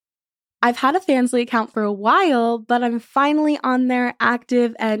I've had a Fansly account for a while, but I'm finally on there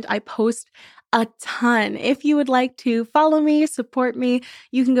active and I post a ton. If you would like to follow me, support me,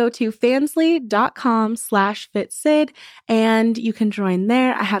 you can go to fansly.com/fitsid and you can join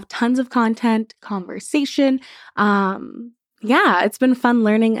there. I have tons of content, conversation. Yeah, it's been fun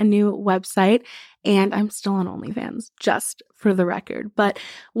learning a new website, and I'm still on OnlyFans, just for the record. But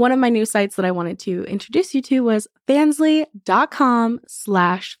one of my new sites that I wanted to introduce you to was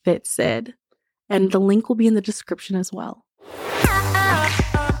fansly.com/fitsid, and the link will be in the description as well.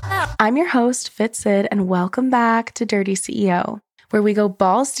 I'm your host, Fitsid, and welcome back to Dirty CEO, where we go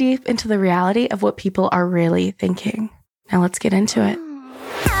balls deep into the reality of what people are really thinking. Now let's get into it.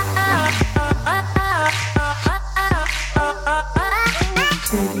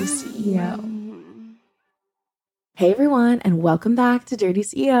 Dirty CEO. Hey everyone, and welcome back to Dirty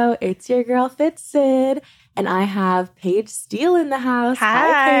CEO. It's your girl Fitsid, and I have Paige Steele in the house.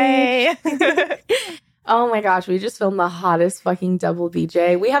 Hi Paige. Oh my gosh, we just filmed the hottest fucking double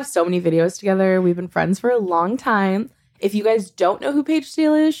BJ. We have so many videos together. We've been friends for a long time. If you guys don't know who Paige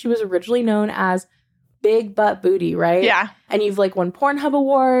Steele is, she was originally known as Big Butt Booty, right? Yeah. And you've like won Pornhub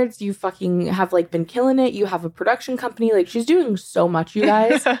awards. You fucking have like been killing it. You have a production company. Like she's doing so much, you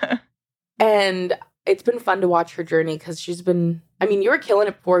guys. And it's been fun to watch her journey because she's been, I mean, you were killing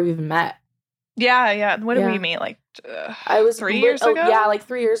it before we even met. Yeah. What did we meet? Like I was 3 years ago? Yeah, like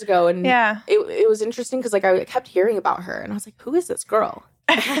 3 years ago. And yeah, it was interesting because like I kept hearing about her and I was like, who is this girl?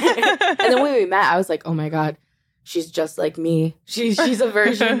 And then when we met, I was like, oh my God, she's just like me. She's a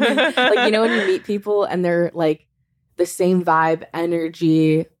version. Like, you know, when you meet people and they're like the same vibe,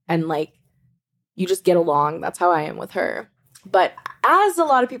 energy, and like you just get along. That's how I am with her. But as a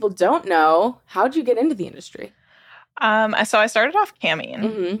lot of people don't know, how'd you get into the industry? So I started off camming.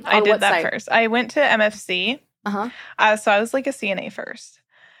 Mm-hmm. I did that first. I went to MFC. Uh-huh. So I was like a CNA first.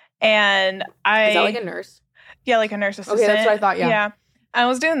 And Is that like a nurse? Yeah, like a nurse assistant. Okay, that's what I thought, yeah. I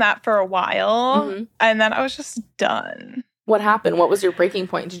was doing that for a while. Mm-hmm. And then I was just done. What happened? What was your breaking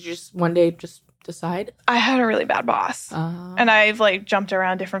point? Did you just one day just decide? I had a really bad boss. And I've like jumped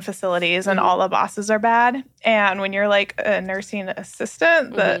around different facilities and all the bosses are bad. And when you're like a nursing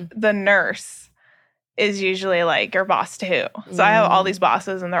assistant, the nurse is usually like your boss too. So I have all these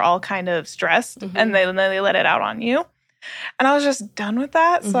bosses and they're all kind of stressed and they let it out on you. And I was just done with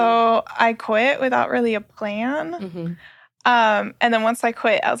that. So I quit without really a plan. And then once I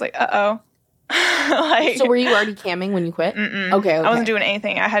quit, I was like, uh-oh. Like, so were you already camming when you quit? Okay. I wasn't doing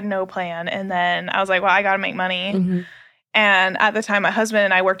anything. I had no plan. And then I was like, well, I got to make money. And at the time, my husband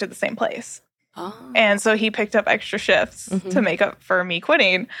and I worked at the same place. Oh. And so he picked up extra shifts to make up for me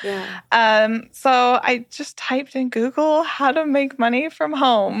quitting. Yeah. So I just typed in Google how to make money from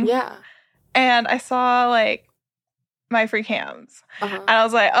home. Yeah. And I saw like my free cams. And I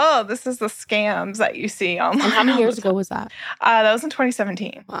was like, oh, this is the scams that you see online. And how many years ago was that? That was in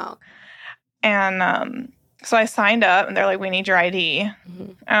 2017. Wow. And so I signed up and they're like, we need your ID.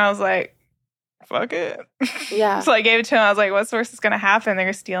 And I was like, fuck it. Yeah. So I gave it to him. I was like, what's the worst that's going to happen? They're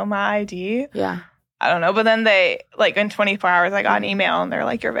going to steal my ID? Yeah. I don't know. But then they, like in 24 hours, I got an email and they're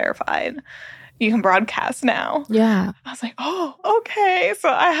like, you're verified. You can broadcast now. Yeah. I was like, oh, okay. So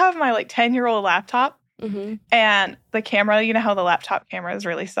I have my like 10-year-old laptop. And the camera, you know how the laptop cameras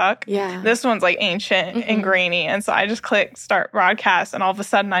really suck? Yeah. This one's like ancient and grainy. And so I just click start broadcast and all of a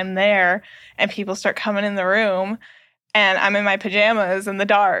sudden I'm there and people start coming in the room and I'm in my pajamas in the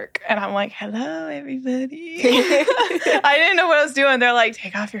dark. And I'm like, hello, everybody. I didn't know what I was doing. They're like,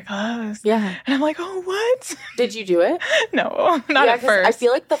 take off your clothes. Yeah. And I'm like, oh, what? Did you do it? No, not at first. I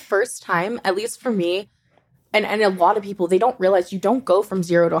feel like the first time, at least for me, and a lot of people, they don't realize you don't go from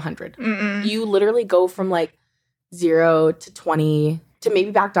 0 to 100. You literally go from like 0 to 20 to maybe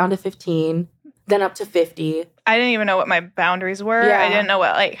back down to 15, then up to 50. I didn't even know what my boundaries were. Yeah. I didn't know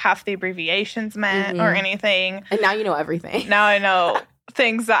what like half the abbreviations meant or anything. And now you know everything. Now I know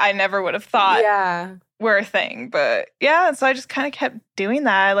things that I never would have thought were a thing. But yeah, so I just kind of kept doing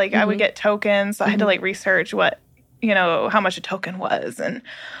that. Like I would get tokens. So I had to like research what, you know, how much a token was and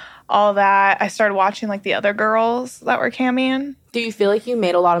all that. I started watching like the other girls that were camming. Do you feel like you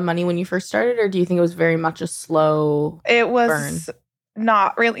made a lot of money when you first started, or do you think it was very much a slow It was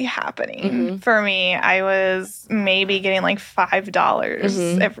not really happening for me. I was maybe getting like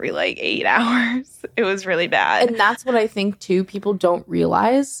 $5 every like 8 hours. It was really bad. And that's what I think too people don't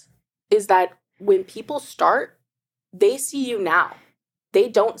realize is that when people start, they see you now. They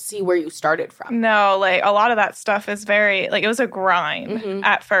don't see where you started from. No, like a lot of that stuff is very, like it was a grind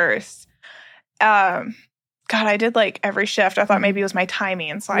at first. God, I did like every shift. I thought maybe it was my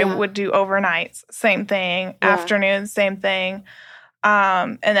timing. So I would do overnights, same thing. Afternoons, same thing.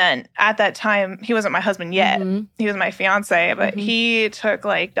 And then at that time, he wasn't my husband yet. Mm-hmm. He was my fiance, but he took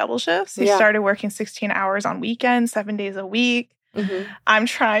like double shifts. He started working 16 hours on weekends, 7 days a week. Mm-hmm. I'm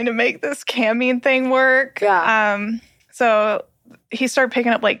trying to make this camming thing work. Yeah. So he started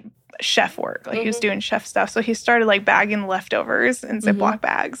picking up like chef work. Like he was doing chef stuff. So he started like bagging leftovers in Ziploc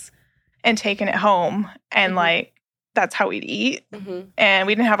bags and taking it home. And like, that's how we'd eat. Mm-hmm. And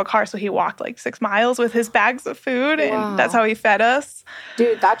we didn't have a car, so he walked like 6 miles with his bags of food. And that's how he fed us.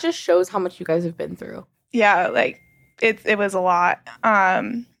 Dude, that just shows how much you guys have been through. Yeah, like it was a lot.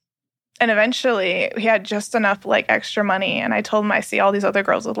 And eventually he had just enough like extra money. And I told him I see all these other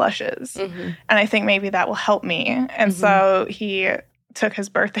girls with Lushes. Mm-hmm. And I think maybe that will help me. And so he took his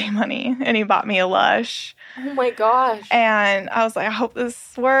birthday money and he bought me a Lush. Oh my gosh. And I was like, I hope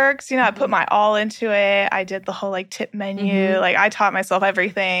this works. You know, I put my all into it. I did the whole like tip menu. Like I taught myself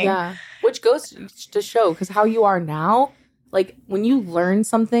everything. Yeah. Which goes to show, because how you are now, like when you learn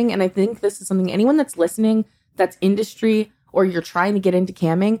something, and I think this is something anyone that's listening, that's industry, or you're trying to get into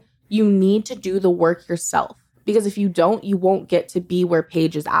camming, you need to do the work yourself. Because if you don't, you won't get to be where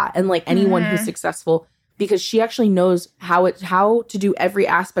Paige is at. And like anyone who's successful, because she actually knows how to do every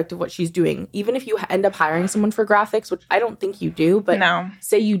aspect of what she's doing. Even if you end up hiring someone for graphics, which I don't think you do, but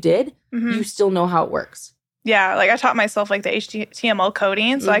say you did, you still know how it works. Yeah, like I taught myself like the HTML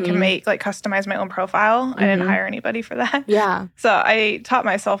coding so I can make like customize my own profile. I didn't hire anybody for that. Yeah. So I taught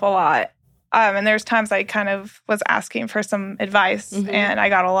myself a lot. And there's times I kind of was asking for some advice and I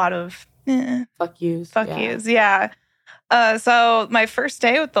got a lot of fuck yous. Yeah. So my first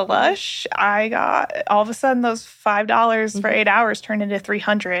day with the Lush, I got all of a sudden those $5 for 8 hours turned into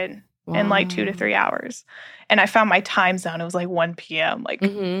 $300 in like 2 to 3 hours. And I found my time zone. It was like 1 p.m. Like,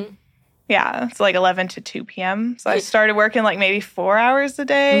 yeah, it's like 11 to 2 p.m. So I started working like maybe 4 hours a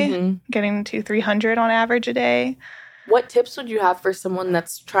day, getting to $300 on average a day. What tips would you have for someone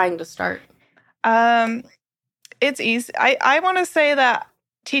that's trying to start? It's easy. I want to say that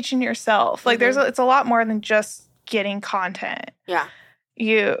teaching yourself, like it's a lot more than just getting content. Yeah.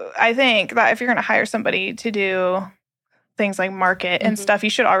 I think that if you're going to hire somebody to do things like market and stuff, you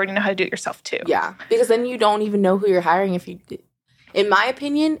should already know how to do it yourself too. Yeah. Because then you don't even know who you're hiring. In my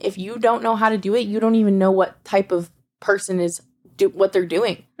opinion, if you don't know how to do it, you don't even know what type of person is what they're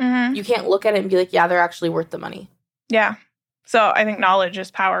doing. You can't look at it and be like, yeah, they're actually worth the money. Yeah. So I think knowledge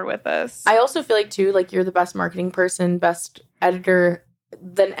is power with this. I also feel like too, like you're the best marketing person, best editor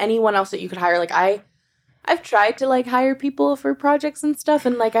than anyone else that you could hire. Like I've tried to like hire people for projects and stuff,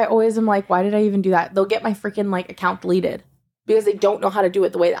 and like I always am like, why did I even do that? They'll get my freaking like account deleted because they don't know how to do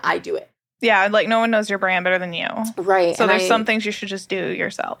it the way that I do it. Yeah, like no one knows your brand better than you. Right. So there's some things you should just do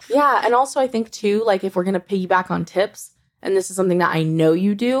yourself. Yeah, and also I think too, like if we're gonna piggyback on tips, and this is something that I know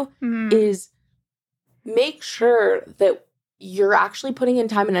you do, is make sure that you're actually putting in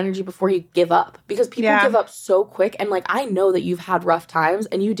time and energy before you give up. Because people give up so quick, and like I know that you've had rough times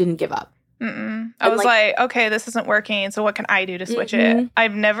and you didn't give up. I was like, okay, this isn't working, so what can I do to switch it?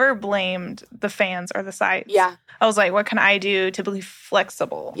 I've never blamed the fans or the sites. Yeah. I was like, what can I do to be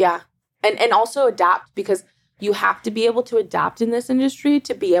flexible? Yeah. And also adapt, because you have to be able to adapt in this industry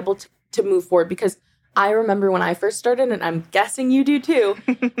to be able to move forward. Because I remember when I first started, and I'm guessing you do too,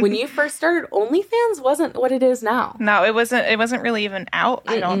 when you first started, OnlyFans wasn't what it is now. No, it wasn't really even out,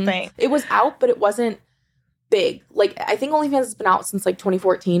 I don't think. It was out, but it wasn't big. Like, I think OnlyFans has been out since like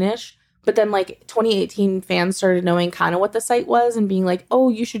 2014-ish. But then, like, 2018, fans started knowing kind of what the site was and being like, oh,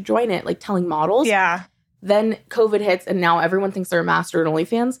 you should join it, like telling models. Yeah. Then COVID hits, and now everyone thinks they're a master at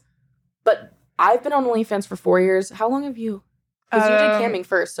OnlyFans. But I've been on OnlyFans for 4 years. How long have you? Because you did camming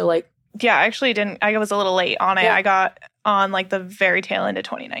first, so, like. Yeah, I actually didn't. I was a little late on it. Yeah. I got on, like, the very tail end of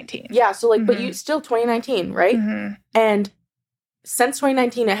 2019. Yeah, so, like, but you still 2019, right? And since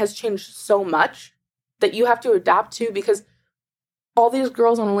 2019, it has changed so much that you have to adapt to, because all these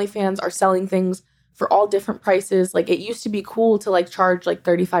girls on OnlyFans are selling things for all different prices. Like, it used to be cool to, like, charge, like,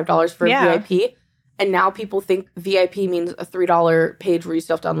 $35 for a VIP. And now people think VIP means a $3 page where you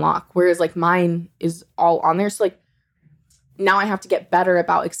still have to unlock. Whereas, like, mine is all on there. So, like, now I have to get better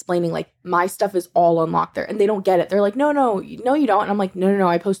about explaining, like, my stuff is all unlocked there. And they don't get it. They're like, no, you don't. And I'm like, no.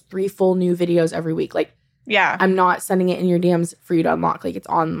 I post 3 full new videos every week. Like, yeah, I'm not sending it in your DMs for you to unlock. Like, it's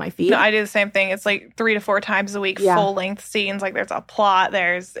on my feed. No, I do the same thing. It's like 3 to 4 times a week, full length scenes. Like, there's a plot.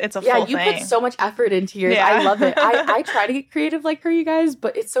 It's a full thing. Yeah, you put so much effort into yours. Yeah. I love it. I try to get creative like her, you guys,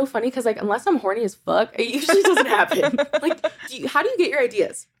 but it's so funny because, like, unless I'm horny as fuck, it usually doesn't happen. Like, how do you get your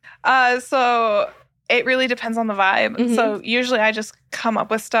ideas? So it really depends on the vibe. So usually I just come up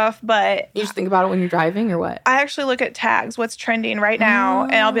with stuff, but you just think about it when you're driving, or what? I actually look at tags, what's trending right now,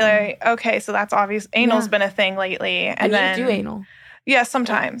 and I'll be like, okay, so that's obvious. Anal's been a thing lately, and then you do anal. Yeah,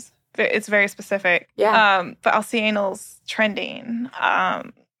 sometimes. It's very specific. Yeah. But I'll see anals trending.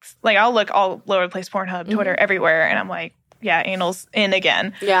 Like, I'll look all over the place, Pornhub, Twitter, everywhere, and I'm like, yeah, anal's in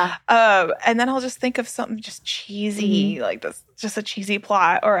again. Yeah. And then I'll just think of something just cheesy, like this, just a cheesy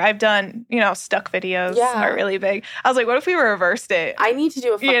plot. Or I've done, stuck videos are really big. I was like, what if we reversed it? I need to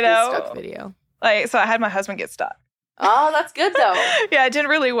do a fucking stuck video. Like, so I had my husband get stuck. Oh, that's good, though. Yeah, it did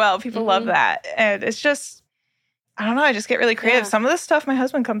really well. People love that. And it's just, I don't know, I just get really creative. Some of the stuff my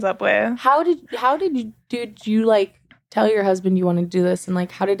husband comes up with. How did you like tell your husband you want to do this, and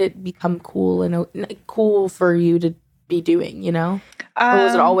like how did it become cool and cool for you to be doing, or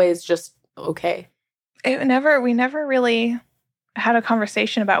was it always just okay? We never really had a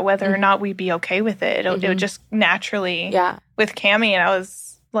conversation about whether or not we'd be okay with it. It would just naturally with Cammie, and I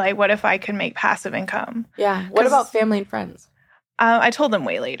was like, what if I could make passive income? Yeah. What about family and friends? I told them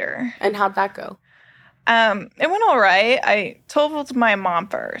way later. And how'd that go? It went all right. I told my mom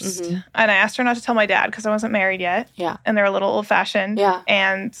first, and I asked her not to tell my dad because I wasn't married yet. Yeah. And they're a little old-fashioned. Yeah.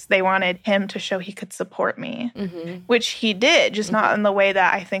 And they wanted him to show he could support me, which he did, just not in the way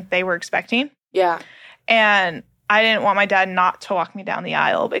that I think they were expecting. Yeah. And I didn't want my dad not to walk me down the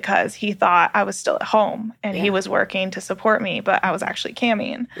aisle because he thought I was still at home and he was working to support me, but I was actually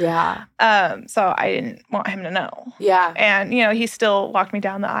camming. Yeah. So I didn't want him to know. Yeah. And, he still walked me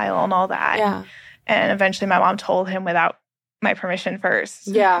down the aisle and all that. Yeah. And eventually my mom told him without my permission first.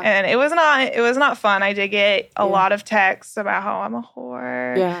 Yeah. And it was not fun. I did get a lot of texts about how I'm a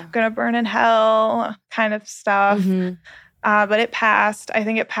whore, gonna burn in hell kind of stuff. But it passed. I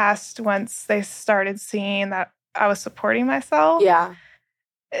think it passed once they started seeing that I was supporting myself. Yeah.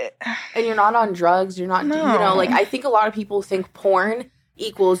 And you're not on drugs. You're not, I think a lot of people think porn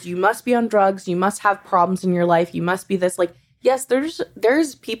equals you must be on drugs. You must have problems in your life. You must be this, yes,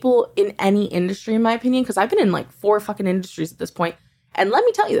 there's people in any industry, in my opinion, because I've been in 4 fucking industries at this point. And let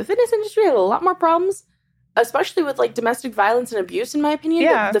me tell you, the fitness industry has a lot more problems, especially with domestic violence and abuse, in my opinion.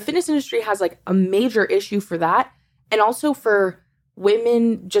 Yeah. The fitness industry has a major issue for that. And also for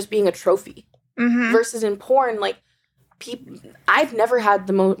women just being a trophy. Versus in porn, I've never had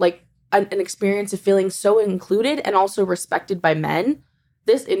the most, an experience of feeling so included and also respected by men.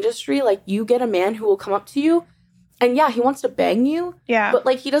 This industry, you get a man who will come up to you and he wants to bang you. Yeah. But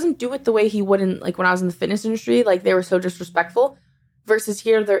he doesn't do it the way he would in when I was in the fitness industry. They were so disrespectful. Versus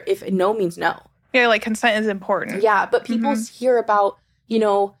here, if no means no. Yeah, consent is important. Yeah, but people hear about,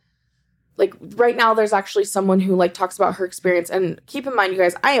 right now there's actually someone who talks about her experience. And keep in mind, you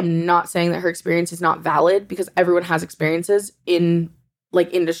guys, I am not saying that her experience is not valid because everyone has experiences in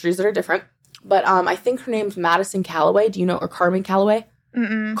industries that are different. But I think her name's Madison Calloway. Do you know, or Carmen Calloway?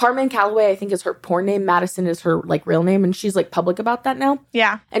 Carmen Calloway, I think, is her porn name. Madison is her real name, and she's public about that now.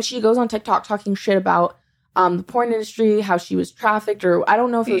 Yeah. And she goes on TikTok talking shit about the porn industry, how she was trafficked, or I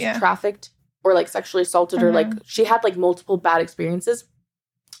don't know if it was trafficked or sexually assaulted or she had multiple bad experiences.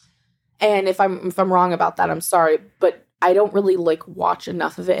 And if I'm wrong about that, I'm sorry, but I don't really watch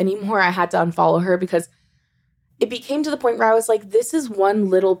enough of it anymore. I had to unfollow her because it became to the point where I was this is one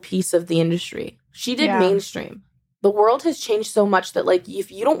little piece of the industry. She did mainstream. The world has changed so much that,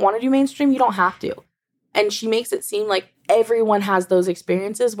 if you don't want to do mainstream, you don't have to. And she makes it seem like everyone has those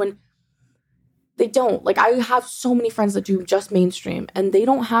experiences when they don't. I have so many friends that do just mainstream, and they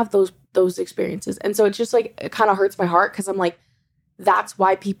don't have those experiences. And so it's just, it kind of hurts my heart because I'm that's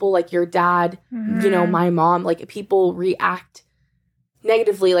why people like your dad, my mom, people react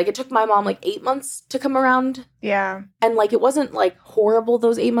negatively. It took my mom 8 months to come around. Yeah. And, it wasn't, horrible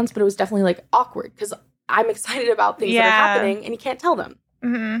those 8 months, but it was definitely, awkward because I'm excited about things that are happening and you can't tell them.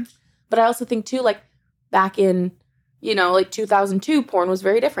 But I also think too, back in, 2002, porn was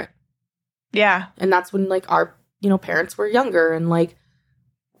very different. Yeah. And that's when our, parents were younger and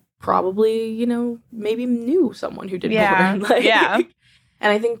probably, maybe knew someone who did porn.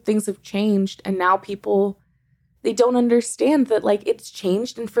 And I think things have changed and now people, they don't understand that it's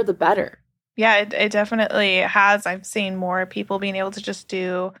changed and for the better. Yeah, it definitely has. I've seen more people being able to just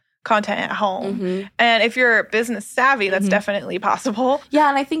do content at home. And if you're business savvy, that's definitely possible. Yeah,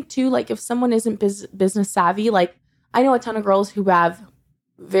 and I think too, if someone isn't business savvy, I know a ton of girls who have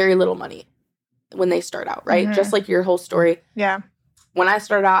very little money when they start out, right? Just like your whole story. Yeah. When I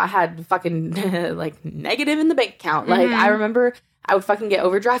started out, I had fucking negative in the bank account. I remember I would fucking get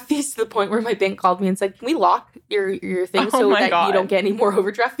overdraft fees to the point where my bank called me and said, "Can we lock your thing so that you don't get any more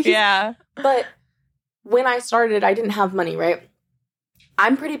overdraft fees?" Yeah. But when I started, I didn't have money, right?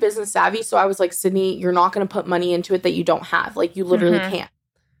 I'm pretty business savvy, so I was like, Sydney, you're not going to put money into it that you don't have. You literally can't.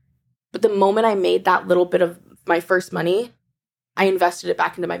 But the moment I made that little bit of my first money, I invested it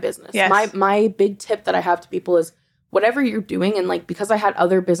back into my business. Yes. My big tip that I have to people is whatever you're doing. And like, because I had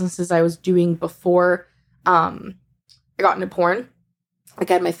other businesses I was doing before I got into porn, like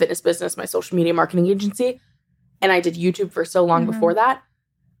I had my fitness business, my social media marketing agency, and I did YouTube for so long before that,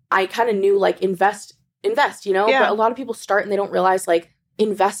 I kind of knew like invest, you know, but a lot of people start and they don't realize like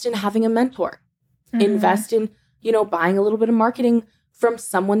invest in having a mentor, invest in, you know, buying a little bit of marketing from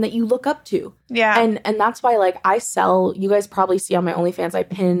someone that you look up to. Yeah. And that's why like I sell, you guys probably see on my OnlyFans, I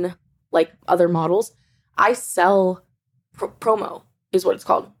pin like other models. I sell promo is what it's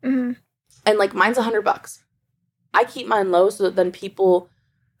called. And like mine's $100. I keep mine low so that then people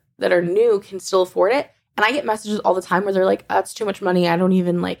that are new can still afford it. And I get messages all the time where they're like, that's too much money. I don't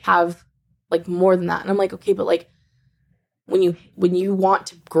even like have like more than that. And I'm like, okay, but like when you want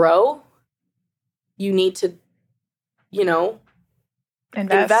to grow, you need to, you know,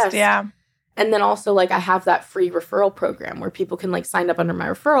 invest. Yeah. And then also like I have that free referral program where people can like sign up under my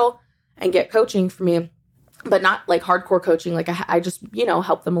referral and get coaching from me, but not like hardcore coaching. Like I just, you know,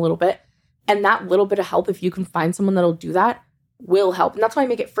 help them a little bit. And that little bit of help, if you can find someone that'll do that, will help. And that's why I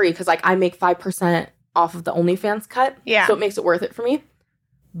make it free, because like I make 5% off of the OnlyFans cut. Yeah. So it makes it worth it for me.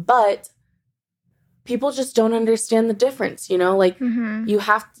 But people just don't understand the difference, you know? Like you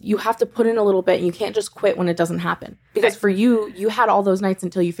have to put in a little bit, and you can't just quit when it doesn't happen. Because for you, you had all those nights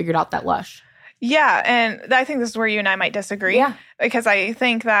until you figured out that lush. Yeah. And I think this is where you and I might disagree. Yeah. Because I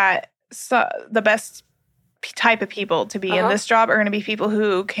think that the best type of people to be in this job are going to be people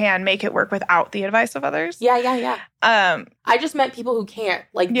who can make it work without the advice of others. Yeah. I just meant people who can't.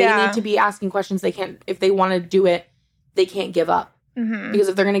 Like, they need to be asking questions. They can't, if they want to do it, they can't give up. Because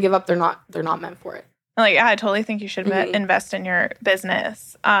if they're going to give up, they're not meant for it. Like, I totally think you should invest in your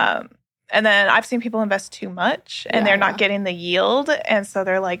business. And then I've seen people invest too much, and they're not getting the yield. And so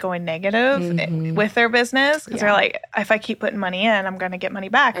they're like going negative with their business, because they're like, if I keep putting money in, I'm going to get money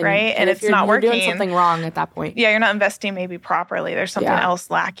back, right? And it's not working. You're doing something wrong at that point. Yeah, you're not investing maybe properly. There's something else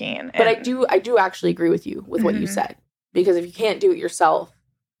lacking. But I do actually agree with you with what you said. Because if you can't do it yourself,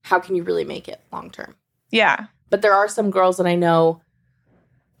 how can you really make it long term? Yeah. But there are some girls that I know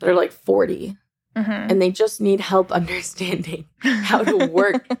that are like 40. And they just need help understanding how to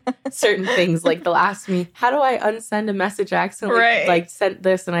work certain things. Like they'll ask me, how do I unsend a message? I accidentally like sent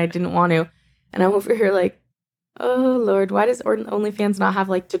this and I didn't want to. And I'm over here like, oh Lord, why does OnlyFans not have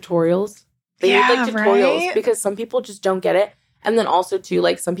like tutorials? They need like tutorials because some people just don't get it. And then also too,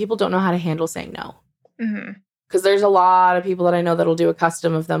 like some people don't know how to handle saying no. Because there's a lot of people that I know that'll do a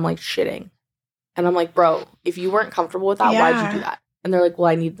custom of them like shitting. And I'm like, bro, if you weren't comfortable with that, why'd you do that? And they're like,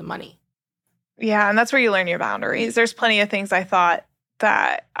 well, I need the money. Yeah, and that's where you learn your boundaries. There's plenty of things I thought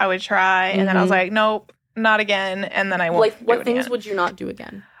that I would try, and then I was like, nope, not again, and then I won't. Like, what things would you not do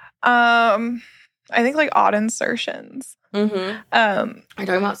again? I think like odd insertions. Are you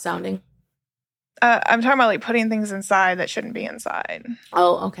talking about sounding? I'm talking about like putting things inside that shouldn't be inside.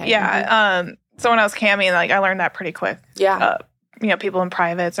 Oh, okay. Yeah. So when I was camming, like I learned that pretty quick. Yeah. You know, people in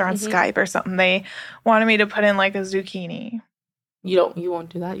privates or on Skype or something, they wanted me to put in like a zucchini. You won't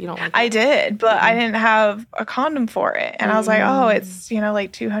do that? You don't like that? I did, but I didn't have a condom for it. And I was like, oh, it's, you know,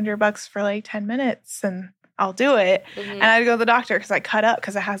 like $200 for like 10 minutes and I'll do it. And I had to go to the doctor because I cut up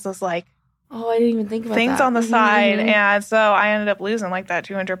because it has those like, oh, I didn't even think about things that. On the side. And so I ended up losing like that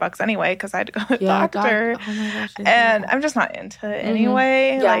 $200 anyway because I had to go to the doctor. Oh my gosh. And I'm just not into it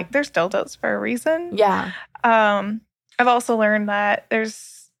anyway. Yeah. Like there's dildos for a reason. Yeah. I've also learned that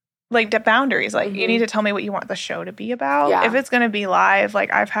there's like boundaries. Like you need to tell me what you want the show to be about. Yeah. If it's going to be live,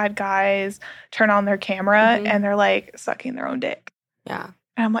 like I've had guys turn on their camera and they're like sucking their own dick. Yeah.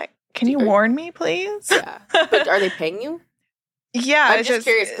 And I'm like, can you warn me, please? Yeah. But are they paying you? Yeah. I'm just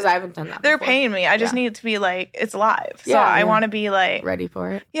curious because I haven't done that They're before. Paying me. I just need it to be like, it's live. So I want to be like. Ready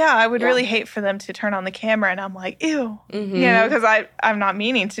for it. Yeah. I would really hate for them to turn on the camera and I'm like, ew. You know, because I'm not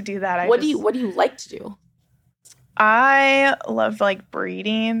meaning to do that. What do you like to do? I love like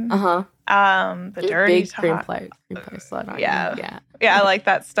breeding. The dirty big talk. Screenplay slut on you. Yeah. I like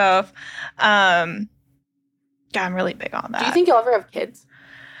that stuff. Yeah, I'm really big on that. Do you think you'll ever have kids?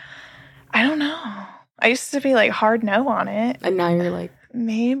 I don't know. I used to be like hard no on it, and now you're like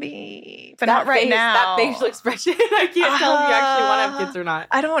maybe, but not right now. That facial expression, I can't tell if you actually want to have kids or not.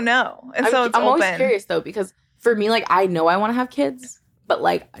 I don't know, and so I'm always curious though because for me, like I know I want to have kids. But,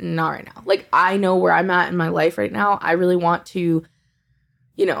 like, not right now. Like, I know where I'm at in my life right now. I really want to,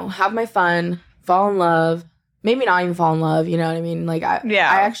 you know, have my fun, fall in love. Maybe not even fall in love, you know what I mean? Like, I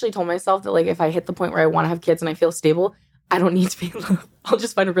actually told myself that, like, if I hit the point where I want to have kids and I feel stable, I don't need to be in love. I'll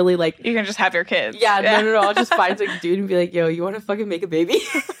just find a really, like... You can just have your kids. Yeah. No. I'll just find some dude and be like, yo, you want to fucking make a baby?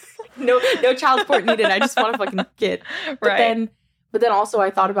 No child support needed. I just want a fucking kid. But then also I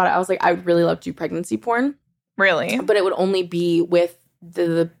thought about it. I was like, I would really love to do pregnancy porn. Really? But it would only be with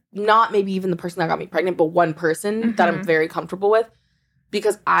the not maybe even the person that got me pregnant, but one person that I'm very comfortable with,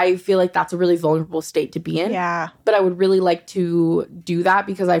 because I feel like that's a really vulnerable state to be in. Yeah. But I would really like to do that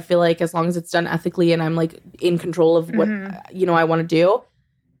because I feel like as long as it's done ethically and I'm like in control of what, I want to do,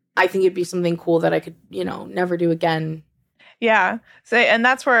 I think it'd be something cool that I could, never do again. Yeah. So, and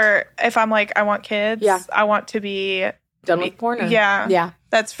that's where if I'm like, I want kids, I want to be done with porn. Yeah.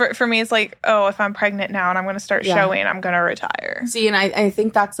 That's for me. It's like, oh, if I'm pregnant now and I'm going to start showing, I'm going to retire. See, and I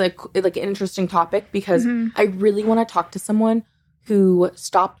think that's like an interesting topic because I really want to talk to someone who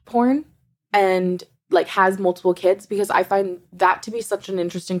stopped porn and like has multiple kids, because I find that to be such an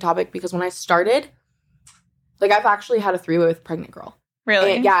interesting topic, because when I started, like I've actually had a 3-way with a pregnant girl.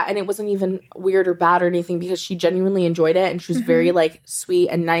 Really? And it wasn't even weird or bad or anything, because she genuinely enjoyed it and she was very like sweet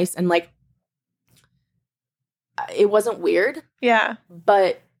and nice and like it wasn't weird. Yeah.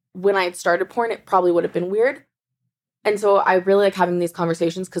 But when I had started porn, it probably would have been weird. And so I really like having these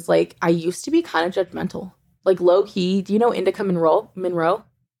conversations because like I used to be kind of judgmental. Like low key. Do you know Indica Monroe?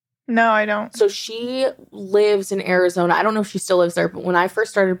 No, I don't. So she lives in Arizona. I don't know if she still lives there, but when I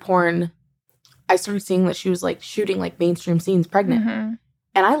first started porn, I started seeing that she was like shooting like mainstream scenes pregnant.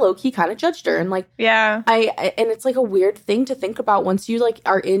 And I low key kind of judged her. And like, yeah, and it's like a weird thing to think about once you like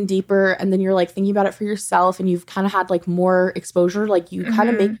are in deeper and then you're like thinking about it for yourself and you've kind of had like more exposure, like you kind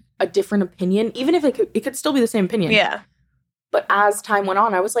of make a different opinion, even if it could still be the same opinion. Yeah. But as time went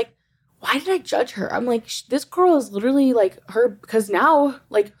on, I was like, why did I judge her? I'm like, this girl is literally like her, because now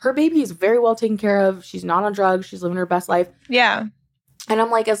like her baby is very well taken care of. She's not on drugs. She's living her best life. Yeah. And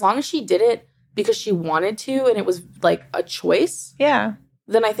I'm like, as long as she did it because she wanted to and it was like a choice. Yeah.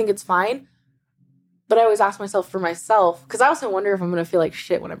 Then I think it's fine. But I always ask myself for myself, because I also wonder if I'm going to feel like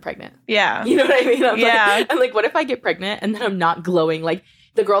shit when I'm pregnant. Yeah. You know what I mean? I'm like, what if I get pregnant and then I'm not glowing? Like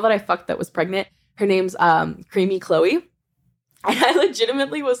the girl that I fucked that was pregnant, her name's Creamy Chloe. And I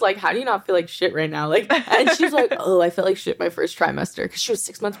legitimately was like, how do you not feel like shit right now? Like, and she's like, oh, I felt like shit my first trimester because she was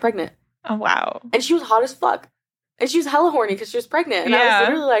 6 months pregnant. Oh, wow. And she was hot as fuck. And she was hella horny because she was pregnant. And I was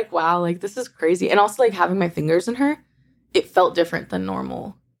literally like, wow, like this is crazy. And also like having my fingers in her, it felt different than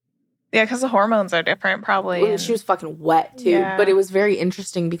normal. Yeah, because the hormones are different probably. And she was fucking wet too. Yeah. But it was very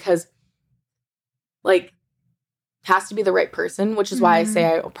interesting because like has to be the right person, which is why I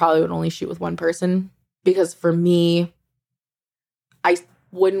say I probably would only shoot with one person. Because for me, I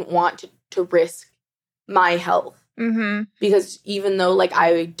wouldn't want to risk my health. Because even though like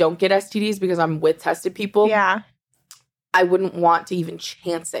I don't get STDs because I'm with tested people, I wouldn't want to even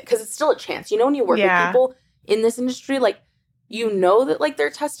chance it, because it's still a chance. You know, when you work with people in this industry, like you know that like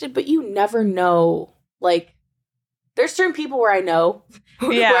they're tested, but you never know. Like there's certain people where I know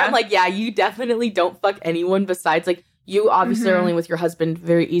where I'm like, yeah, you definitely don't fuck anyone besides like you obviously are only with your husband,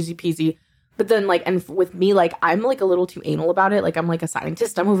 very easy peasy. But then, like, and with me, like, I'm, like, a little too anal about it. Like, I'm, like, a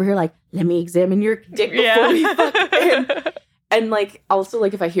scientist. I'm over here, like, let me examine your dick before we fuck. And, like, also,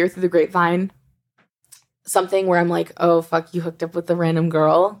 like, if I hear through the grapevine something where I'm like, oh, fuck, you hooked up with a random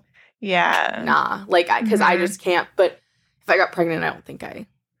girl. Yeah. Nah. Like, because I just can't. But if I got pregnant, I don't think I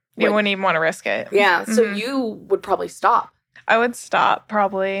would. You wouldn't even want to risk it. Yeah. So you would probably stop. I would stop,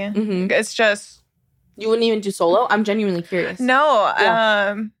 probably. It's just. You wouldn't even do solo? I'm genuinely curious.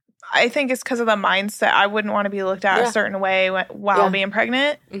 No. I think it's because of the mindset. I wouldn't want to be looked at a certain way while being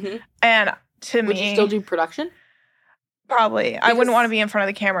pregnant. And to me... Would you still do production? Probably. Because I wouldn't want to be in front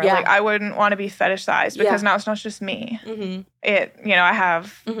of the camera. Like, I wouldn't want to be fetishized because now it's not just me. I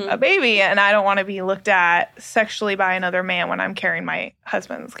have a baby and I don't want to be looked at sexually by another man when I'm carrying my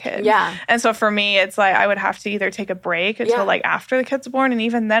husband's kid. Yeah. And so for me, it's like I would have to either take a break until like after the kid's born, and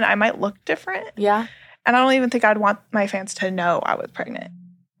even then I might look different. Yeah. And I don't even think I'd want my fans to know I was pregnant.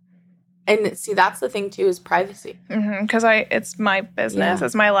 And see, that's the thing, too, is privacy. Because it's my business.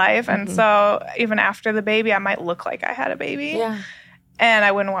 It's my life. And so even after the baby, I might look like I had a baby. Yeah. And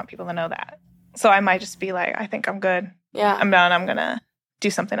I wouldn't want people to know that. So I might just be like, I think I'm good. Yeah. I'm done. I'm going to do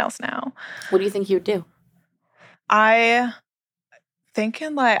something else now. What do you think you would do?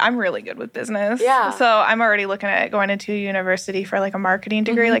 Thinking like I'm really good with business. Yeah. So I'm already looking at going into university for like a marketing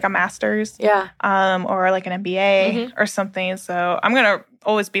degree, like a master's. Yeah. Or like an MBA or something. So I'm going to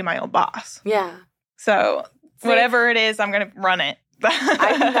always be my own boss. Yeah. So whatever it is, I'm going to run it.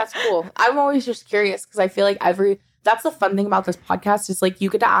 I think that's cool. I'm always just curious because I feel like that's the fun thing about this podcast is like you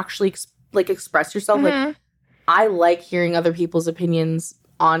get to actually express yourself. Like I like hearing other people's opinions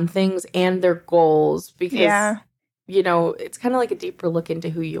on things and their goals because you know, it's kind of like a deeper look into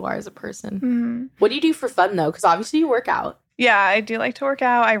who you are as a person. What do you do for fun, though? Because obviously you work out. Yeah, I do like to work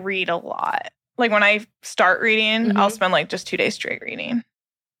out. I read a lot. Like when I start reading, I'll spend like just 2 days straight reading.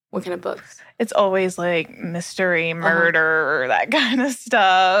 What kind of books? It's always like mystery, murder, that kind of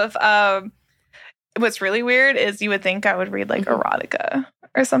stuff. What's really weird is you would think I would read like erotica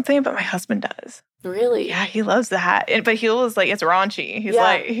or something, but my husband does. Really? Yeah, he loves that. But he'll like, it's raunchy. He's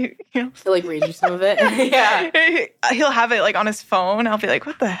like, he'll like read you some of it. Yeah. He'll have it like on his phone. I'll be like,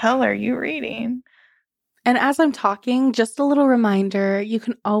 what the hell are you reading? And as I'm talking, just a little reminder, you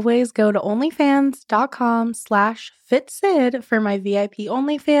can always go to onlyfans.com/fitsid for my VIP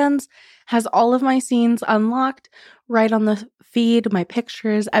OnlyFans. Has all of my scenes unlocked right on the feed, my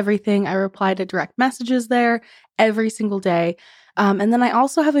pictures, everything. I reply to direct messages there every single day. And then I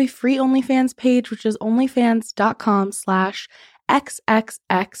also have a free OnlyFans page, which is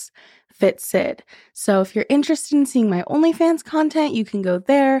onlyfans.com/xxxfitsid. So if you're interested in seeing my OnlyFans content, you can go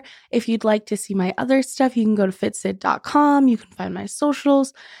there. If you'd like to see my other stuff, you can go to fitsid.com. You can find my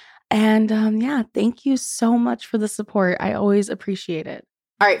socials. And thank you so much for the support. I always appreciate it.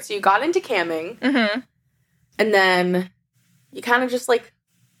 All right, so you got into camming. And then you kind of just like,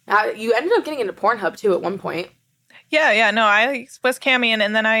 you ended up getting into Pornhub too at one point. Yeah. No, I was camming,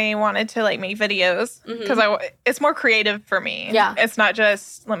 and then I wanted to like make videos because it's more creative for me. Yeah. It's not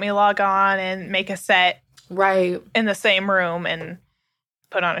just let me log on and make a set in the same room and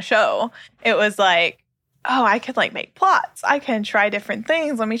put on a show. It was like, oh, I could like make plots. I can try different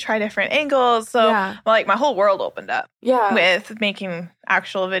things. Let me try different angles. So like my whole world opened up with making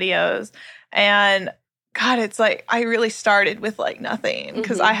actual videos. And God, it's like I really started with like nothing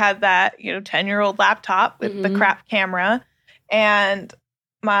because I had that, 10-year-old laptop with the crap camera, and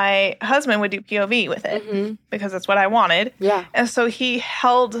my husband would do POV with it because that's what I wanted. Yeah. And so he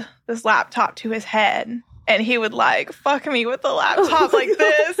held this laptop to his head and he would like fuck me with the laptop like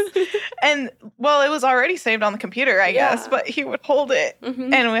this. And well, it was already saved on the computer, I guess, but he would hold it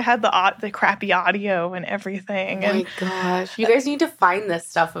and we had the crappy audio and everything. Oh my gosh. You guys need to find this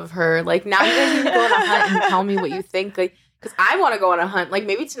stuff of her. Like now you guys need to go on a hunt and tell me what you think. Like, because I want to go on a hunt. Like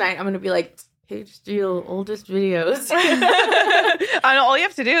maybe tonight I'm going to be like, Paige Steele, oldest videos. I know all you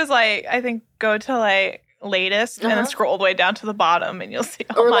have to do is like, I think go to like latest and then scroll all the way down to the bottom and you'll see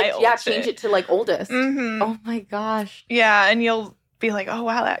all my old shit. Change it to like oldest. Oh my gosh. Yeah, and you'll be like, oh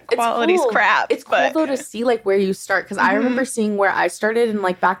wow, that quality's crap. It's cool though to see like where you start, because I remember seeing where I started, and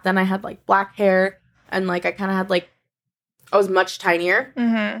like back then I had like black hair and like I kind of had like, I was much tinier,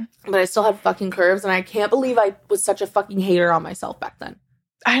 but I still had fucking curves, and I can't believe I was such a fucking hater on myself back then.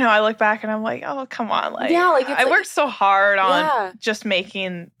 I know, I look back and I'm like, oh come on, like I worked so hard on just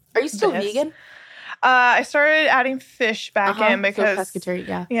making. Are you still vegan? I started adding fish back in because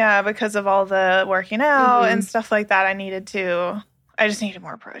pescatarian, because of all the working out and stuff like that. I just needed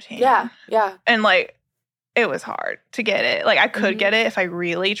more protein. Yeah. And like it was hard to get it. Like I could get it if I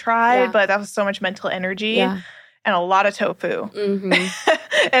really tried, but that was so much mental energy and a lot of tofu.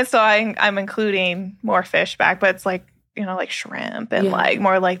 And so I'm including more fish back, but it's like, like shrimp and like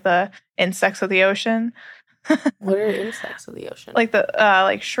more like the insects of the ocean. What are insects of the ocean? Like the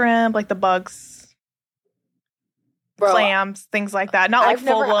like shrimp, like the bugs. Clams, things like that. Not like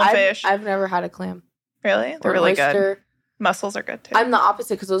full-blown fish. I've never had a clam. Really? They're really good. Mussels are good too. I'm the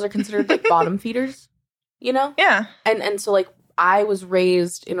opposite because those are considered like bottom feeders, Yeah. And so like I was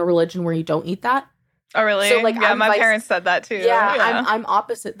raised in a religion where you don't eat that. Oh really? So like my parents said that too. Yeah. I'm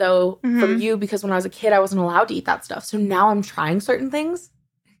opposite though from you, because when I was a kid I wasn't allowed to eat that stuff. So now I'm trying certain things.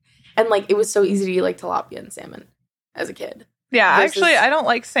 And like it was so easy to eat like tilapia and salmon as a kid. Yeah, actually, I don't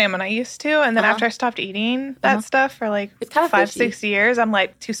like salmon. I used to, and then after I stopped eating that stuff for like it's kind of 5-6 years, I'm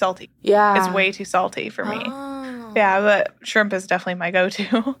like too salty. Yeah, it's way too salty for me. Yeah, but shrimp is definitely my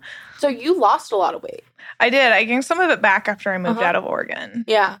go-to. So you lost a lot of weight. I did. I gained some of it back after I moved out of Oregon.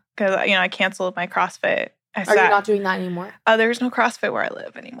 Yeah, because I canceled my CrossFit. Are you not doing that anymore? There's no CrossFit where I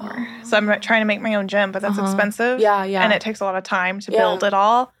live anymore, so I'm trying to make my own gym, but that's expensive. Yeah, and it takes a lot of time to build it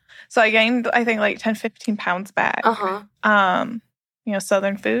all. So I gained, I think, like 10, 15 pounds back.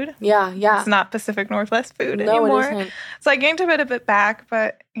 Southern food. Yeah. It's not Pacific Northwest food anymore. It isn't. So I gained a bit of it back,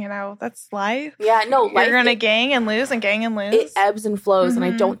 but, that's life. Yeah, no, life. You're going to gain and lose and gain and lose. It ebbs and flows, and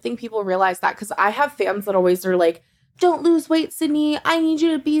I don't think people realize that, because I have fans that always are like, don't lose weight, Sydney. I need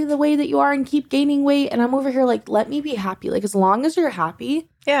you to be the way that you are and keep gaining weight. And I'm over here like, let me be happy. Like, as long as you're happy,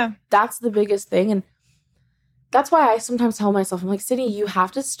 that's the biggest thing. And that's why I sometimes tell myself, I'm like, Sydney, you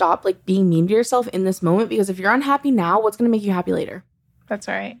have to stop like being mean to yourself in this moment, because if you're unhappy now, what's going to make you happy later? That's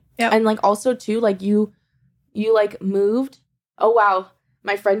right. Yeah. And like also too, like you like moved. Oh wow,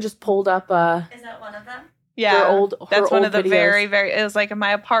 my friend just pulled up. Is that one of them? Yeah, that's one of the videos. It was like in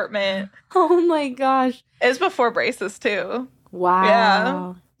my apartment. Oh my gosh, it was before braces too. Wow.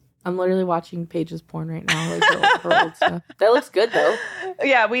 Yeah. I'm literally watching Paige's porn right now, like her old stuff. That looks good though.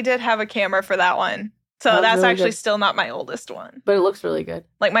 Yeah, we did have a camera for that one. So that's really actually good. Still not my oldest one. But it looks really good.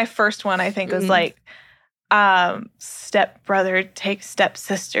 Like my first one, I think, was like stepbrother takes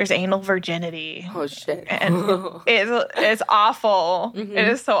stepsister's anal virginity. Oh shit. And it's awful. It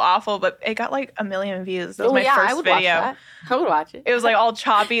is so awful, but it got like 1 million views. That was my first I would video. Watch that. I would watch it. It was like all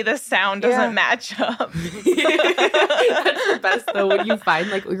choppy. The sound doesn't match up. That's the best though, when you find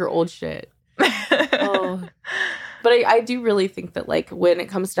like your old shit. Oh. But I do really think that, like, when it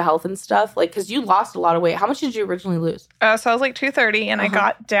comes to health and stuff, like, because you lost a lot of weight. How much did you originally lose? So I was like 230, and I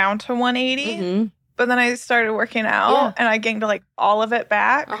got down to 180. But then I started working out, and I gained, like, all of it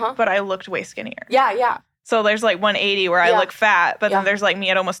back, but I looked way skinnier. Yeah. So there's, like, 180 where I look fat, but then there's, like, me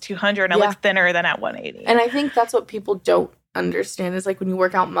at almost 200, and I look thinner than at 180. And I think that's what people don't understand is, like, when you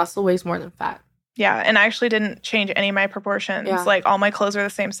work out, muscle weighs more than fat. Yeah, and I actually didn't change any of my proportions. Yeah. Like, all my clothes are the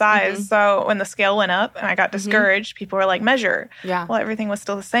same size. So when the scale went up and I got discouraged, people were like, measure. Yeah. Well, everything was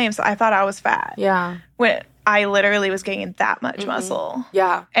still the same. So I thought I was fat. Yeah. When I literally was gaining that much muscle.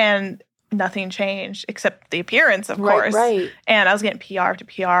 Yeah. And nothing changed except the appearance, of course. Right. And I was getting PR after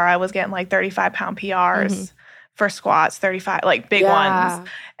PR. I was getting, like, 35-pound PRs for squats, 35, like, big ones.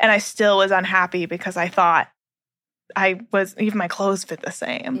 And I still was unhappy because I thought even my clothes fit the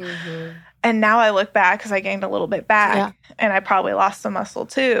same. And now I look back because I gained a little bit back and I probably lost some muscle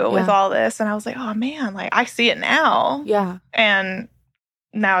too with all this. And I was like, oh man, like I see it now. Yeah. And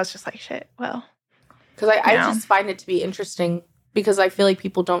now it's just like, shit, well. Because I just find it to be interesting because I feel like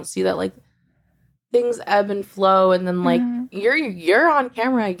people don't see that like things ebb and flow. And then like you're on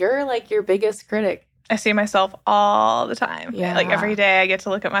camera. You're like your biggest critic. I see myself all the time. Yeah. Like every day I get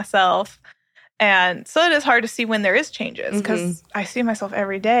to look at myself. And so it is hard to see when there is changes because I see myself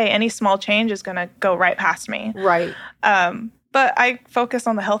every day. Any small change is going to go right past me. Right. But I focus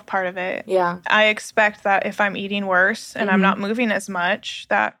on the health part of it. Yeah. I expect that if I'm eating worse and I'm not moving as much,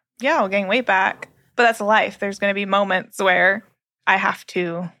 that, I'll gain weight back. But that's life. There's going to be moments where I have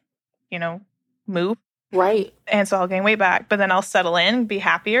to, move. Right. And so I'll gain weight back, but then I'll settle in, be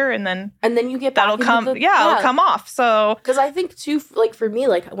happier, and then you get back that'll come. It'll come off. So because I think too, like for me,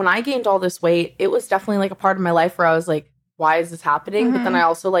 like when I gained all this weight, it was definitely like a part of my life where I was like, why is this happening? But then I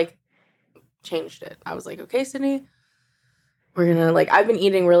also like changed it. I was like, okay, Sydney, we're gonna like. I've been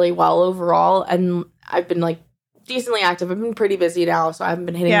eating really well overall, and I've been like decently active. I've been pretty busy now, so I haven't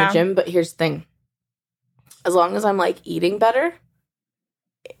been hitting the gym. But here's the thing: as long as I'm like eating better.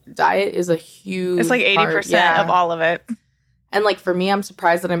 Diet is a huge it's like 80% of all of it. And like for me, I'm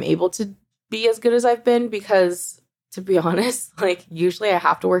surprised that I'm able to be as good as I've been because to be honest, like usually I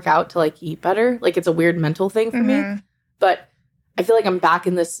have to work out to like eat better. Like it's a weird mental thing for me. But I feel like I'm back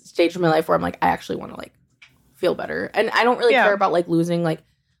in this stage of my life where I'm like, I actually want to like feel better. And I don't really care about like losing like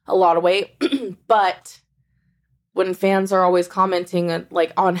a lot of weight. But when fans are always commenting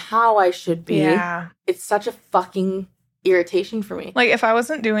like on how I should be, it's such a fucking irritation for me. Like if I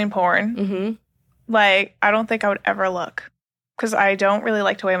wasn't doing porn, like I don't think I would ever look because I don't really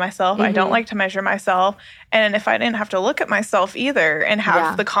like to weigh myself. I don't like to measure myself. And if I didn't have to look at myself either and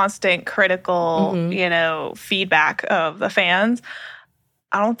have the constant critical, feedback of the fans,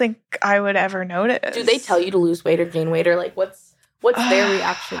 I don't think I would ever notice. Do they tell you to lose weight or gain weight or like what's their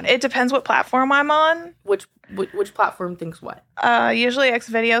reaction? It depends what platform I'm on. Which platform thinks what? Usually X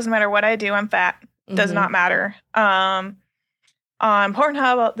videos, no matter what I do, I'm fat. Does not matter. On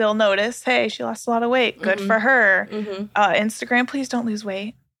Pornhub, they'll notice, hey, she lost a lot of weight. Good for her. Instagram, please don't lose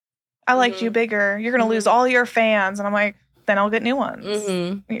weight. I liked you bigger. You're going to lose all your fans. And I'm like, then I'll get new ones.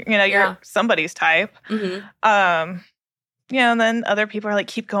 You're somebody's type. And then other people are like,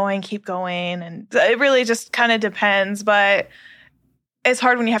 keep going. And it really just kind of depends. But it's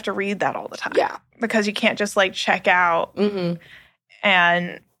hard when you have to read that all the time. Yeah. Because you can't just like check out.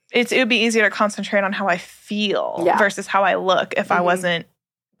 And it would be easier to concentrate on how I feel versus how I look if I wasn't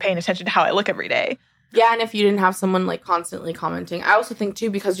paying attention to how I look every day. Yeah, and if you didn't have someone like constantly commenting. I also think too,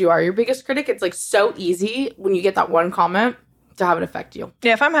 because you are your biggest critic, it's like so easy when you get that one comment to have it affect you.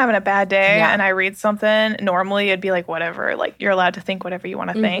 Yeah, if I'm having a bad day and I read something, normally it'd be like whatever, like you're allowed to think whatever you want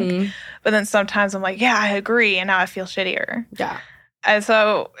to think. But then sometimes I'm like, yeah, I agree, and now I feel shittier. Yeah. And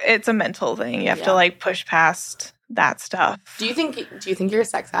so it's a mental thing. You have to like push past that stuff. Do you think you're a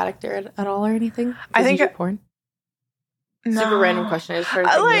sex addict at all or anything? I think porn. No. Super random question. I just started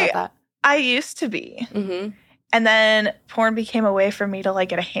thinking about that. I used to be, and then porn became a way for me to like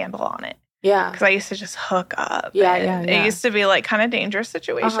get a handle on it. Yeah, because I used to just hook up. Yeah. It used to be like kind of dangerous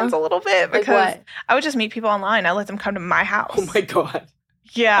situations a little bit because I would just meet people online. I let them come to my house. Oh my god.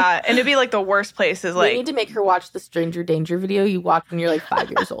 Yeah, and it'd be like the worst places. Like, we need to make her watch the Stranger Danger video you watch when you're like 5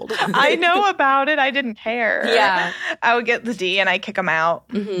 years old. I know about it. I didn't care. Yeah. I would get the D and I kick him out.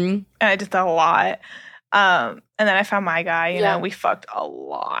 Mm-hmm. And I did that a lot. And then I found my guy, you know, we fucked a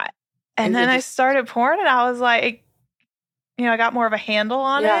lot. And then I started porn and I was like, you know, I got more of a handle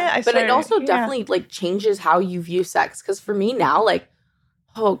on it. But it also definitely like changes how you view sex. Because for me now, like,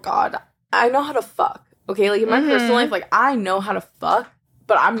 oh God, I know how to fuck. Okay, like in my personal life, like I know how to fuck,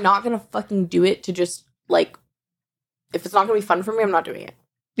 but I'm not gonna fucking do it to just like, if it's not gonna be fun for me, I'm not doing it.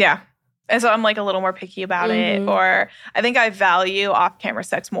 Yeah. And so I'm like a little more picky about it. Or I think I value off-camera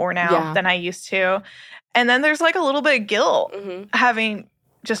sex more now than I used to. And then there's like a little bit of guilt having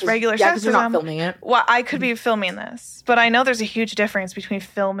just regular sex. Because you're not filming it. Well, I could be filming this, but I know there's a huge difference between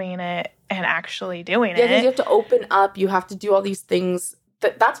filming it and actually doing it. Yeah, because you have to open up. You have to do all these things.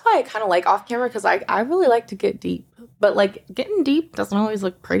 That's why I kind of like off camera, because I really like to get deep. But like getting deep doesn't always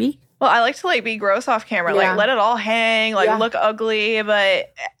look pretty. Well, I like to like be gross off camera, like let it all hang, like look ugly,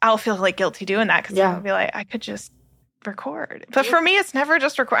 but I'll feel like guilty doing that because I'll be like, I could just record. But for me, it's never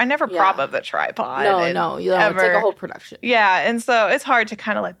just record. I never prop up the tripod. No, it's like a whole production. Yeah, and so it's hard to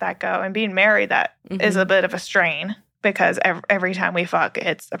kind of let that go. And being married, that is a bit of a strain because every time we fuck,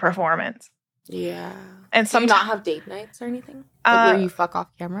 it's a performance. Yeah. And do you not have date nights or anything? Like where you fuck off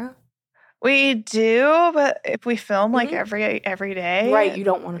camera? We do, but if we film like every day, right? You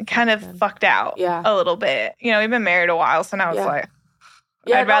don't want to kind of fucked out, a little bit. You know, we've been married a while, so now it's like,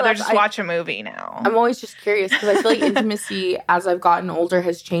 I'd rather just watch a movie now. I'm always just curious because I feel like intimacy, as I've gotten older,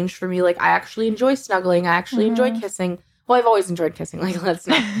 has changed for me. Like I actually enjoy snuggling. I actually enjoy kissing. Well, I've always enjoyed kissing. Like that's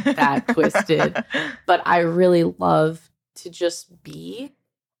not that twisted, but I really love to just be.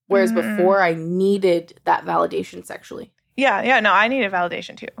 Whereas before, I needed that validation sexually. Yeah, no, I needed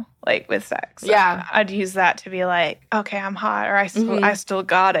validation too, like with sex. Yeah. I'd use that to be like, okay, I'm hot, or I still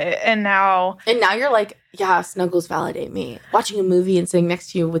got it. And now you're like, yeah, snuggles validate me. Watching a movie and sitting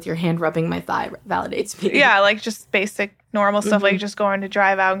next to you with your hand rubbing my thigh validates me. Yeah, like just basic normal stuff, like just going to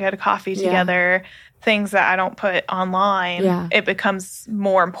drive out and get a coffee together. Things that I don't put online, it becomes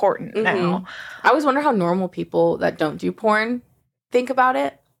more important now. I always wonder how normal people that don't do porn think about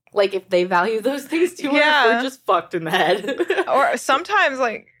it. Like, if they value those things too, or if we're just fucked in the head. Or sometimes,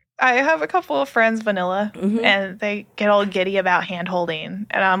 like, I have a couple of friends, vanilla, and they get all giddy about hand-holding.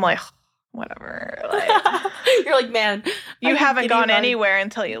 And I'm like, whatever. Like, you're like, man, you haven't gone anywhere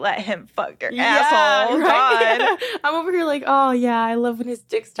until you let him fuck your asshole. Right? God. I'm over here like, oh, yeah, I love when his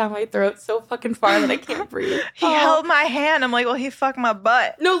dick's down my throat so fucking far that I can't breathe. He held my hand. I'm like, well, he fucked my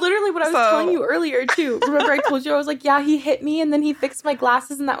butt. No, literally what I was telling you earlier, too. Remember I told you, I was like, yeah, he hit me and then he fixed my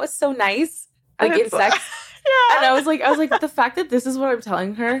glasses and that was so nice. Like, in sex. Yeah. And I was like, the fact that this is what I'm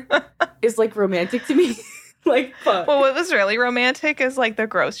telling her is, like, romantic to me. Like, fuck. Well, what was really romantic is, like, the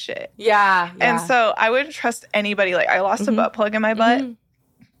gross shit. Yeah. And so I wouldn't trust anybody. Like, I lost a butt plug in my butt.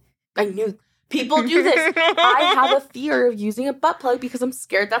 I knew. People do this. I have a fear of using a butt plug because I'm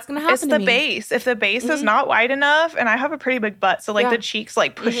scared that's going to happen to me. It's the base. If the base is not wide enough, and I have a pretty big butt, so, like, the cheeks,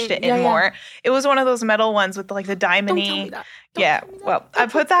 like, pushed it in more. It was one of those metal ones with, like, the diamond-y. Don't tell me that. Yeah. Well, I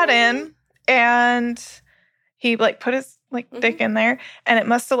put that in, and he, like, put his, like, dick in there, and it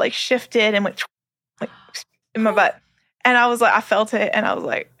must have, like, shifted and went, like, in my butt. And I was like, I felt it, and I was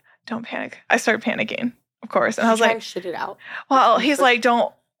like, don't panic. I started panicking, of course. And I was like, shit it out. Well, he's like,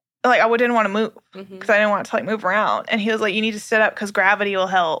 don't, like, I didn't want to move because I didn't want to, like, move around. And he was like, you need to sit up because gravity will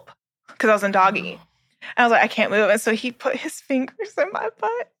help. Because I was in doggy. And I was like, I can't move. And so he put his fingers in my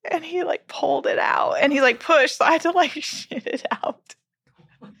butt and he, like, pulled it out. And he, like, pushed. So I had to, like, shit it out.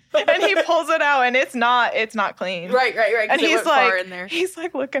 And he pulls it out, and it's not clean. Right. And he's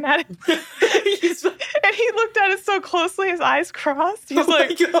like looking at it. And he looked at it so closely, his eyes crossed. He's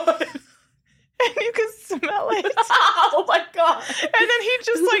like, God. And you can smell it. Oh my God. And then he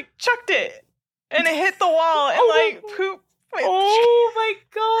just like chucked it, and it hit the wall, and like poop. Oh my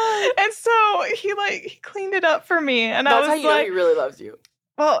God. And so he cleaned it up for me, and that's I was how you like, know he really loves you.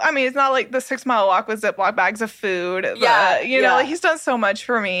 Well, I mean, it's not like the 6 mile walk with Ziploc bags of food. You know, like, he's done so much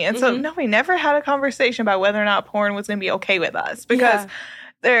for me. And so, no, we never had a conversation about whether or not porn was going to be okay with us. Because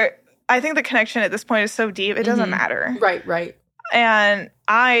I think the connection at this point is so deep, it doesn't matter. Right. And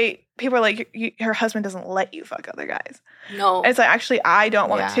people are like, her husband doesn't let you fuck other guys. No. It's like, actually, I don't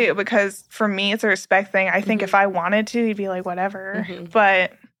want to. Because for me, it's a respect thing. I think if I wanted to, he'd be like, whatever.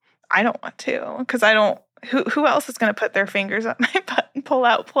 But I don't want to. Because I don't. Who else is going to put their fingers up my butt and pull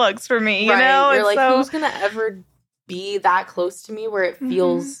out plugs for me, you know? You're like, who's going to ever be that close to me where it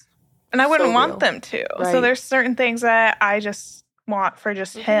feels And I wouldn't want them to. Right. So there's certain things that I just want for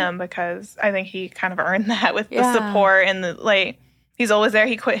just him because I think he kind of earned that with the support and the, like, He's always there.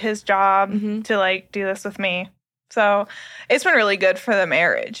 He quit his job to, like, do this with me. So it's been really good for the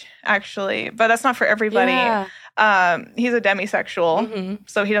marriage, actually. But that's not for everybody. Yeah. He's a demisexual,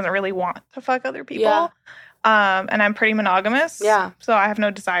 so he doesn't really want to fuck other people. Yeah. And I'm pretty monogamous. Yeah. So I have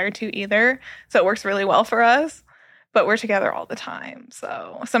no desire to either. So it works really well for us. But we're together all the time.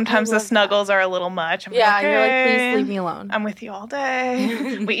 So sometimes the snuggles are a little much. I'm yeah, like, okay, and you're like, please leave me alone. I'm with you all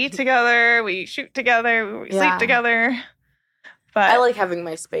day. We eat together. We shoot together. We sleep together. But I like having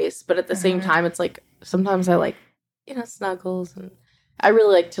my space. But at the same time, it's like, sometimes I like, snuggles. And I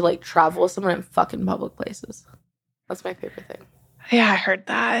really like to, like, travel with someone and fuck in public places. That's my favorite thing. Yeah, I heard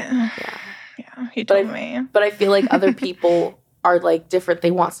that. Yeah, he told me. But I feel like other people are, like, different.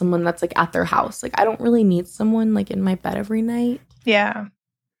 They want someone that's, like, at their house. Like, I don't really need someone, like, in my bed every night. Yeah.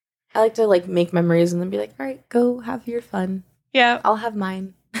 I like to, like, make memories and then be like, all right, go have your fun. Yeah. I'll have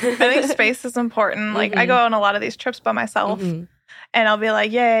mine. I think space is important. Like, I go on a lot of these trips by myself. And I'll be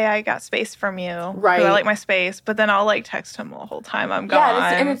like, yay, I got space from you. Right. I like my space. But then I'll, like, text him the whole time I'm gone.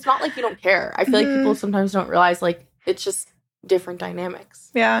 Yeah, and it's not like you don't care. I feel like people sometimes don't realize, like, it's just different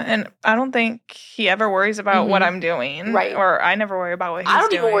dynamics. Yeah, and I don't think he ever worries about what I'm doing. Right. Or I never worry about what he's doing. I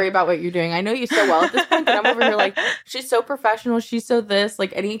don't even worry about what you're doing. I know you so well at this point that I'm over here like, she's so professional. She's so this.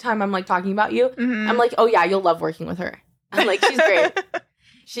 Like, anytime I'm, like, talking about you, I'm like, oh, yeah, you'll love working with her. I'm like, she's great.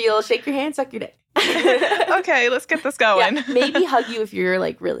 She'll shake your hand, suck your dick. Okay, let's get this going. Yeah, maybe hug you if you're,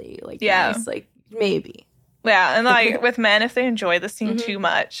 like, really, like, nice. Like, maybe. Yeah, and, like, with men, if they enjoy the scene too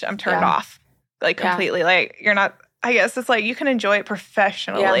much, I'm turned off. Like, completely. Like, you're not... I guess it's like you can enjoy it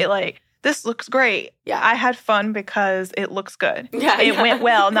professionally. Like, this looks great. Yeah. I had fun because it looks good. Yeah. It went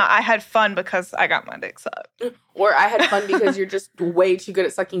well. Not I had fun because I got my dick sucked. Or I had fun because you're just way too good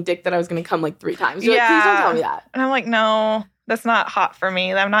at sucking dick that I was going to come like 3 times. You're like, please don't tell me that. And I'm like, no, that's not hot for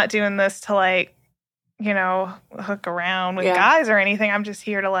me. I'm not doing this to, like, hook around with guys or anything. I'm just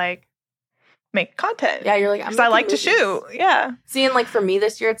here to, like, make content. Yeah, you're like, because I like to shoot. Yeah. See, and, like, for me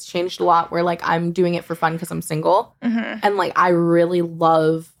this year, it's changed a lot where, like, I'm doing it for fun because I'm single. And, like, I really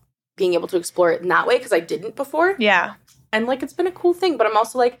love being able to explore it in that way because I didn't before. Yeah. And, like, it's been a cool thing. But I'm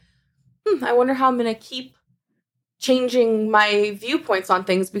also like, I wonder how I'm going to keep changing my viewpoints on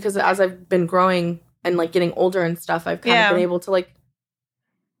things because as I've been growing and, like, getting older and stuff, I've kind of been able to, like,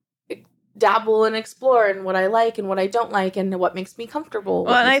 dabble and explore and what I like and what I don't like and what makes me comfortable.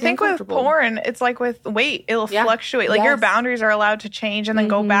 Well, and I think with porn, it's like with weight, it'll fluctuate. Like, your boundaries are allowed to change and then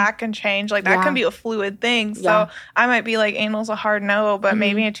go back and change. Like, that can be a fluid thing. So I might be like, anal's a hard no, but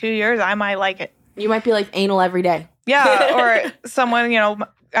maybe in 2 years, I might like it. You might be like, anal every day. Yeah, or someone,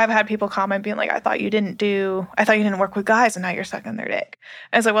 I've had people comment being like, I thought you didn't work with guys and now you're sucking their dick.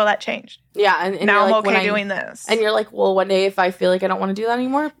 And it's like, well, that changed. Yeah. And now I'm okay doing this. And you're like, well, one day if I feel like I don't want to do that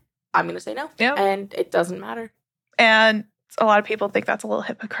anymore, I'm going to say no. Yep. And it doesn't matter. And a lot of people think that's a little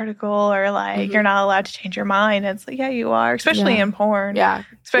hypocritical or like you're not allowed to change your mind. And it's like, yeah, you are, especially in porn. Yeah.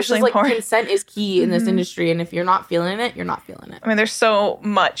 Especially in porn. Consent is key in this industry. And if you're not feeling it, you're not feeling it. I mean, there's so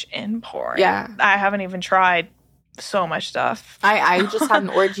much in porn. Yeah. I haven't even tried so much stuff. I just had an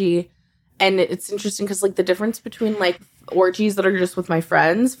orgy. And it's interesting because, like, the difference between, like, orgies that are just with my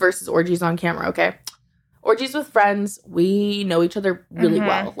friends versus orgies on camera, okay? Orgies with friends, we know each other really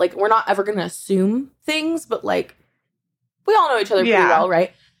well. Like, we're not ever going to assume things, but, like, we all know each other pretty well,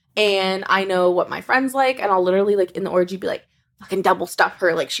 right? And I know what my friends like, and I'll literally, like, in the orgy be like, fucking double stuff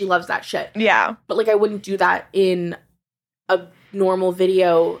her. Like, she loves that shit. Yeah. But, like, I wouldn't do that in a normal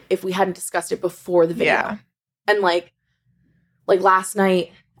video if we hadn't discussed it before the video. Yeah. And, like last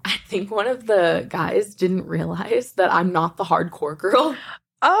night, I think one of the guys didn't realize that I'm not the hardcore girl.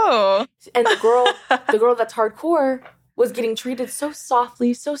 Oh. And the girl that's hardcore was getting treated so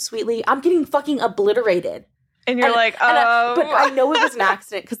softly, so sweetly. I'm getting fucking obliterated. And you're like, oh. But I know it was an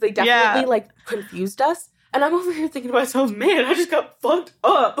accident because they definitely, like, confused us. And I'm over here thinking to myself, man, I just got fucked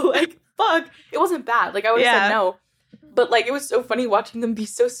up. Like, fuck. It wasn't bad. Like, I would have said no. But, like, it was so funny watching them be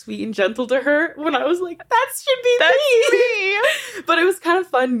so sweet and gentle to her when I was like, that should be me. But it was kind of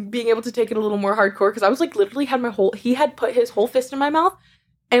fun being able to take it a little more hardcore because I was, like, literally he had put his whole fist in my mouth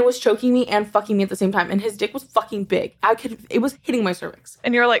and was choking me and fucking me at the same time. And his dick was fucking big. It was hitting my cervix.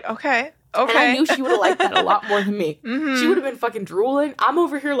 And you're like, okay. And I knew she would have liked that a lot more than me. She would have been fucking drooling. I'm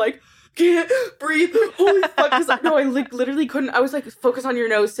over here like, can't breathe. Holy fuck. No, I literally couldn't. I was like, focus on your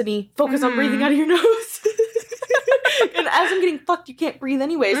nose, Sydney. Focus on breathing out of your nose. And as I'm getting fucked, you can't breathe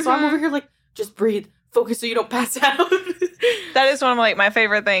anyway. So I'm over here like, just breathe. Focus so you don't pass out. That is one of like my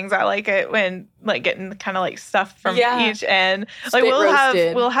favorite things. I like it when like getting kind of like stuff from each end. Like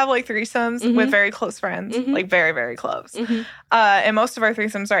we'll have like threesomes with very close friends, like very, very close. And most of our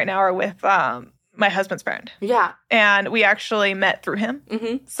threesomes right now are with my husband's friend. Yeah. And we actually met through him.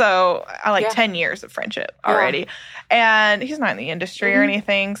 Mm-hmm. So I like 10 years of friendship already. And he's not in the industry or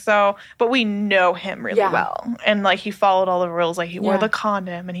anything. So, but we know him really well. And like he followed all the rules. Like he wore the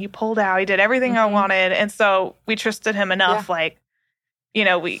condom and he pulled out. He did everything I wanted. And so we trusted him enough. Like, you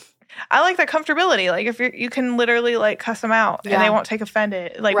know, I like that comfortability. Like if you can literally like cuss them out and they won't take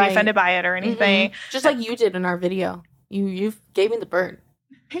offended, like be offended by it or anything. Just like you did in our video. You gave me the bird.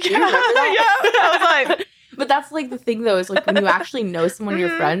 Yeah, I was like, but that's like the thing though, is like when you actually know someone, your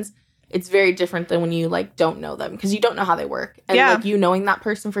friends, it's very different than when you like don't know them because you don't know how they work. And like you knowing that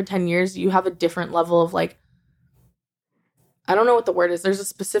person for 10 years, you have a different level of like, I don't know what the word is. There's a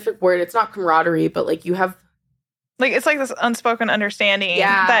specific word. It's not camaraderie, but like you have like it's like this unspoken understanding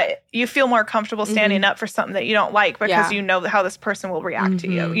that you feel more comfortable standing up for something that you don't like because you know how this person will react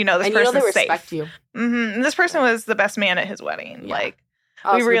to you. You know this person's they safe. Respect you. And this person was the best man at his wedding. Like.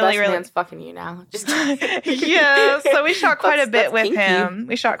 Oh, we so really, the best man's fucking you now. Just so we shot quite a bit with him.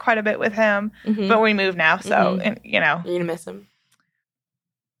 We shot quite a bit with him, but we moved now. So and, you know, you're gonna miss him.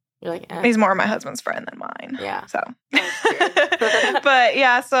 You're like, he's more my husband's friend than mine. Yeah. So, but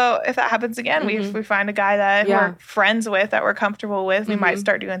yeah. So if that happens again, we find a guy that we're friends with, that we're comfortable with, we might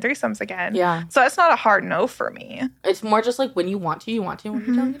start doing threesomes again. Yeah. So it's not a hard no for me. It's more just like when you want to. When you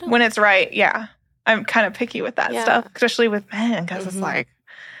don't, you don't. When it's right. Yeah. I'm kind of picky with that stuff, especially with men, because it's like,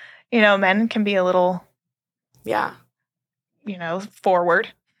 you know, men can be a little, you know, forward.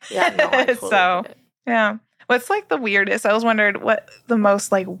 Yeah, no, I totally so, get it. Yeah. What's like the weirdest? I was wondering what the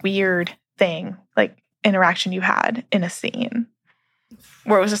most like weird thing, like interaction you had in a scene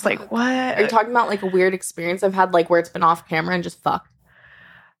where it was just like, what? Are you talking about like a weird experience I've had, like where it's been off camera and just fucked?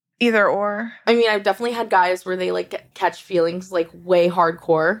 Either or. I mean, I've definitely had guys where they like catch feelings like way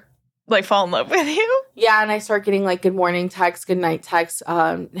hardcore. Like fall in love with you? Yeah, and I start getting like good morning texts, good night texts,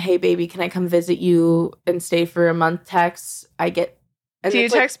 hey baby, can I come visit you and stay for a month texts. I get do you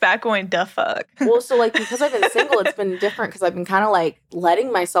text back going, "Da fuck"? Well, so like because I've been single, it's been different because I've been kind of like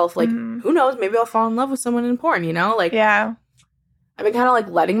letting myself like who knows, maybe I'll fall in love with someone in porn, you know? Like I've been kind of like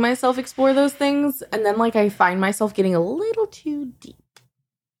letting myself explore those things, and then like I find myself getting a little too deep.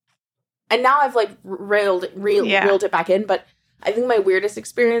 And now I've like reeled it back in, but I think my weirdest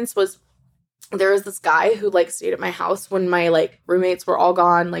experience was there was this guy who like stayed at my house when my like roommates were all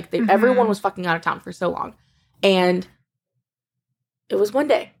gone. Like everyone was fucking out of town for so long. And it was one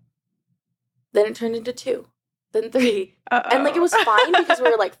day. Then it turned into 2. Then 3. And like it was fine because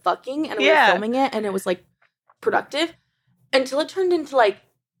we were like fucking and we were filming it and it was like productive until it turned into like,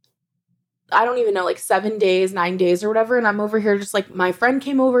 I don't even know, like 7 days, 9 days or whatever. And I'm over here just like, my friend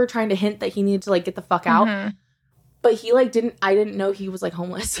came over trying to hint that he needed to like get the fuck out. But he like I didn't know he was like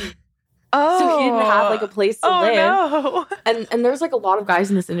homeless. Oh. So he didn't have like a place to live. No. And there's like a lot of guys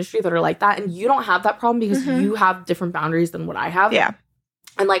in this industry that are like that. And you don't have that problem because you have different boundaries than what I have. Yeah.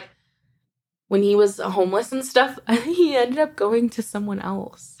 And like when he was homeless and stuff, he ended up going to someone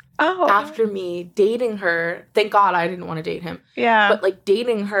else. Oh. After me, dating her. Thank God I didn't want to date him. Yeah. But like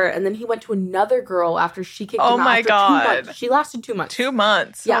dating her, and then he went to another girl after she kicked him out. Oh my God. 2 months. She lasted 2 months. 2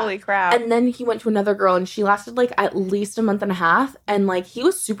 months. Yeah. Holy crap. And then he went to another girl, and she lasted like at least a month and a half. And like he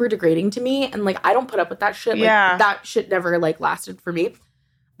was super degrading to me, and like I don't put up with that shit. Like that shit never like lasted for me.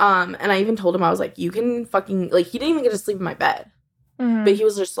 And I even told him, I was like, you can fucking like, he didn't even get to sleep in my bed. But he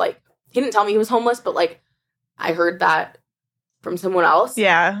was just like, he didn't tell me he was homeless, but like I heard that from someone else.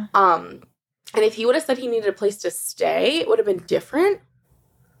 Yeah. And if he would have said he needed a place to stay, it would have been different.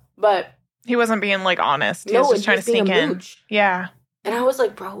 But he wasn't being like honest. He was just trying to sneak in. Mooch. Yeah. And I was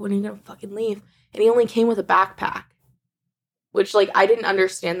like, bro, when are you gonna fucking leave? And he only came with a backpack, which like I didn't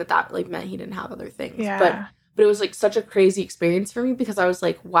understand that like meant he didn't have other things. Yeah. But it was like such a crazy experience for me because I was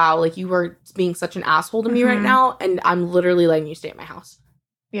like, wow, like you are being such an asshole to me right now, and I'm literally letting you stay at my house.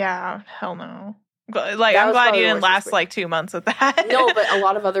 Yeah. Hell no. Like, I'm glad you didn't last like 2 months with that. No, but a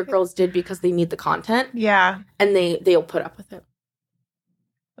lot of other girls did because they need the content. Yeah. And they'll put up with it.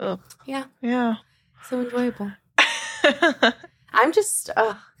 Ugh. Yeah. Yeah. So enjoyable. I'm just,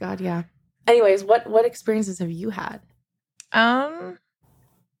 oh, God, yeah. Anyways, what experiences have you had? I've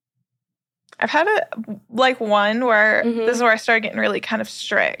had one where this is where I started getting really kind of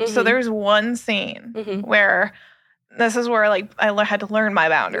strict. So there was one scene where this is where like I had to learn my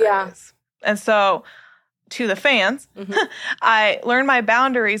boundaries. Yeah. And so to the fans, I learned my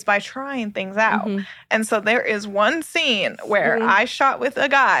boundaries by trying things out. And so there is one scene where I shot with a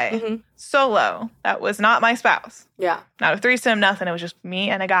guy solo that was not my spouse. Yeah. Not a threesome, nothing. It was just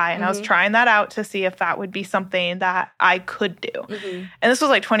me and a guy. And I was trying that out to see if that would be something that I could do. And this was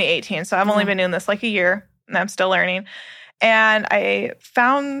like 2018. So I've only been doing this like a year and I'm still learning. And I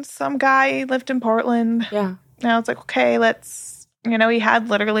found some guy, he lived in Portland. Yeah. And I was like, okay, let's, he had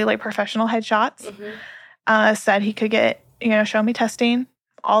literally like professional headshots. Said he could get, show me testing,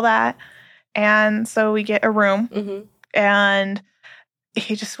 all that. And so we get a room and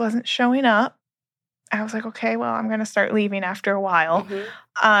he just wasn't showing up. I was like, okay, well, I'm going to start leaving after a while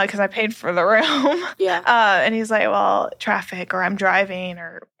because I paid for the room. Yeah. And he's like, well, traffic or I'm driving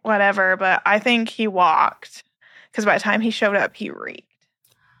or whatever. But I think he walked because by the time he showed up, he reeked.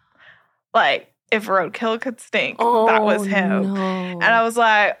 Like, if roadkill could stink, that was him. No. And I was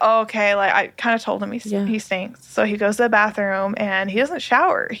like, okay. Like, I kind of told him he stinks. So he goes to the bathroom and he doesn't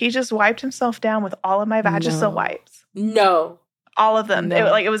shower. He just wiped himself down with all of my Vagisil wipes. No. All of them.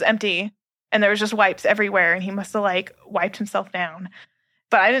 No. It was empty. And there was just wipes everywhere, and he must have, like, wiped himself down.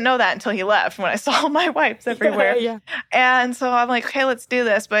 But I didn't know that until he left when I saw my wipes everywhere. Yeah. And so I'm like, okay, let's do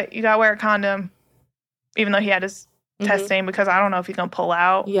this. But you got to wear a condom, even though he had his testing, because I don't know if he's going to pull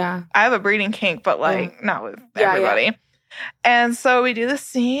out. Yeah. I have a breeding kink, but, like, not with everybody. Yeah. And so we do the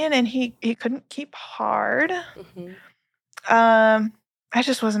scene, and he couldn't keep hard. I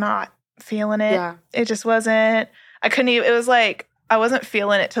just was not feeling it. Yeah. It just wasn't. I couldn't even. It was like, I wasn't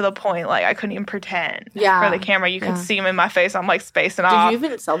feeling it to the point, like, I couldn't even pretend for the camera. You could see him in my face. I'm, like, spacing off. Did you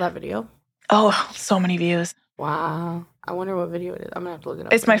even sell that video? Oh, so many views. Wow. I wonder what video it is. I'm going to have to look it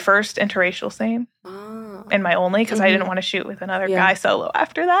up. It's my first interracial scene. Oh. And my only, because I didn't want to shoot with another guy solo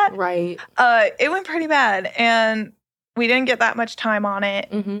after that. Right. It went pretty bad. And we didn't get that much time on it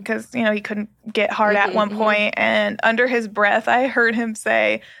because, he couldn't get hard at one point. And under his breath, I heard him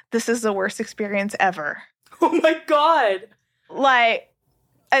say, "This is the worst experience ever." Oh, my God. Like,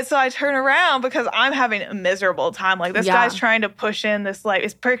 and so I turn around because I'm having a miserable time. Like, this guy's trying to push in this, like,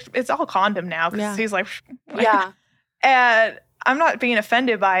 it's all condom now because he's like, yeah. And I'm not being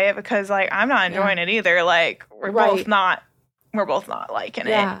offended by it because, like, I'm not enjoying it either. Like, we're both not liking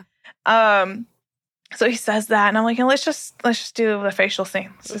it. So he says that, and I'm like, let's just do the facial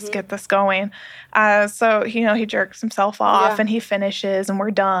scene. Let's just get this going. So, he jerks himself off and he finishes and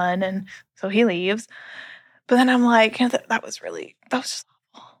we're done. And so he leaves. But then I'm like, that was just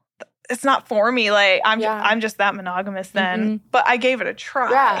awful. It's not for me. Like, I'm just that monogamous then. But I gave it a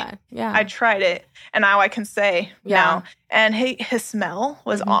try. Yeah. I tried it. And now I can say no. And his smell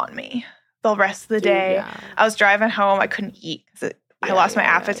was on me the rest of the day. Yeah. I was driving home. I couldn't eat because I lost my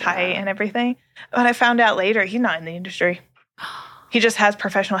appetite and everything. But I found out later he's not in the industry. He just has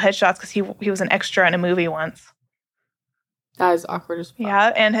professional headshots because he was an extra in a movie once. That is awkward as fuck.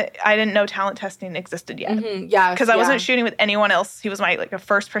 Yeah, and I didn't know talent testing existed yet. Yeah, because I wasn't shooting with anyone else. He was my the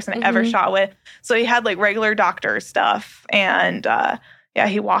first person I ever shot with. So he had like regular doctor stuff, and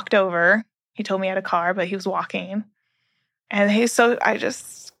he walked over. He told me he had a car, but he was walking, and I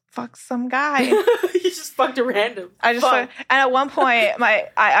just fucked some guy. You just fucked a random. And at one point,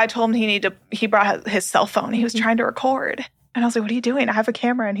 I told him he brought his cell phone. He was trying to record, and I was like, "What are you doing? I have a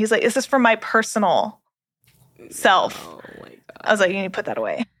camera." And he's like, "This is for my personal self." Oh my God. I was like, "You need to put that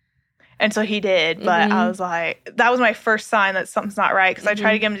away." And so he did, but I was like, that was my first sign that something's not right because I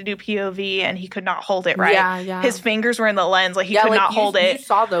tried to get him to do POV and he could not hold it right. Yeah. His fingers were in the lens, like he could not hold it. You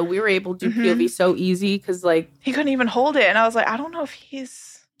saw though, we were able to do POV so easy because like he couldn't even hold it, and I was like, I don't know if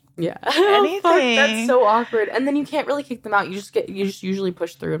he's anything. Oh, fuck, that's so awkward. And then you can't really kick them out. You just usually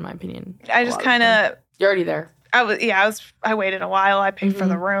push through, in my opinion. I just kind of you're already there. I waited a while. I paid for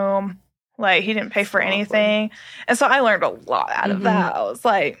the room. Like, he didn't pay for anything. And so I learned a lot out of that. I was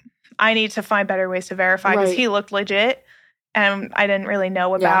like, I need to find better ways to verify because he looked legit. And I didn't really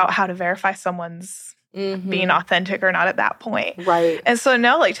know about how to verify someone's being authentic or not at that point. Right. And so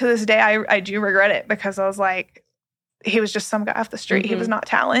no, like to this day, I do regret it because I was like, he was just some guy off the street. He was not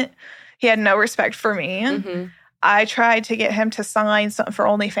talent. He had no respect for me. I tried to get him to sign something for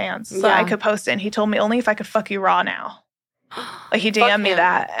OnlyFans so I could post it. And he told me only if I could fuck you raw now. Like, he DM'd me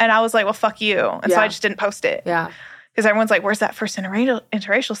that. And I was like, well, fuck you. And so I just didn't post it. Yeah. Because everyone's like, where's that first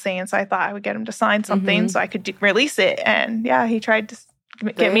interracial scene? So I thought I would get him to sign something so I could release it. And he tried to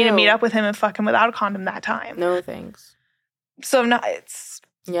get me to meet up with him and fuck him without a condom that time. No thanks. So I'm not,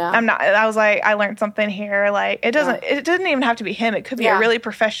 I was like, I learned something here. Like, it didn't even have to be him. It could be a really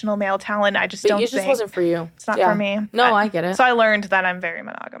professional male talent. I just don't think. It just wasn't for you. It's not for me. No, I get it. So I learned that I'm very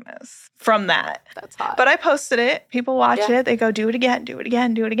monogamous from that. That's hot. But I posted it. People watch it. They go, do it again, do it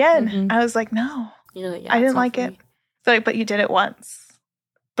again, do it again. I was like, no. You're like, I didn't like it. So, but you did it once.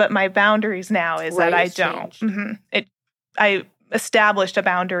 But my boundaries now is that I don't. I established a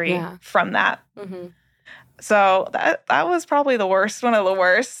boundary from that. So that was probably the worst, one of the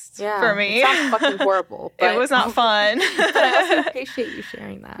worst for me. It sounds fucking horrible. It was not fun. But I also appreciate you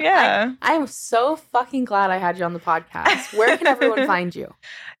sharing that. Yeah. I am so fucking glad I had you on the podcast. Where can everyone find you?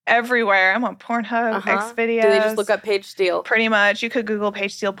 Everywhere. I'm on Pornhub, Xvideos. Do they just look up Paige Steele? Pretty much. You could Google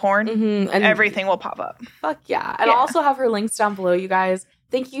Paige Steele porn. And everything will pop up. Fuck yeah. And I'll also have her links down below, you guys.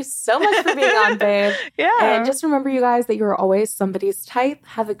 Thank you so much for being on, babe. Yeah. And just remember, you guys, that you're always somebody's type.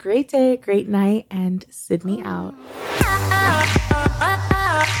 Have a great day, great night, and Sydney out.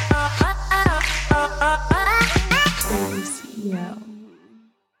 CEO.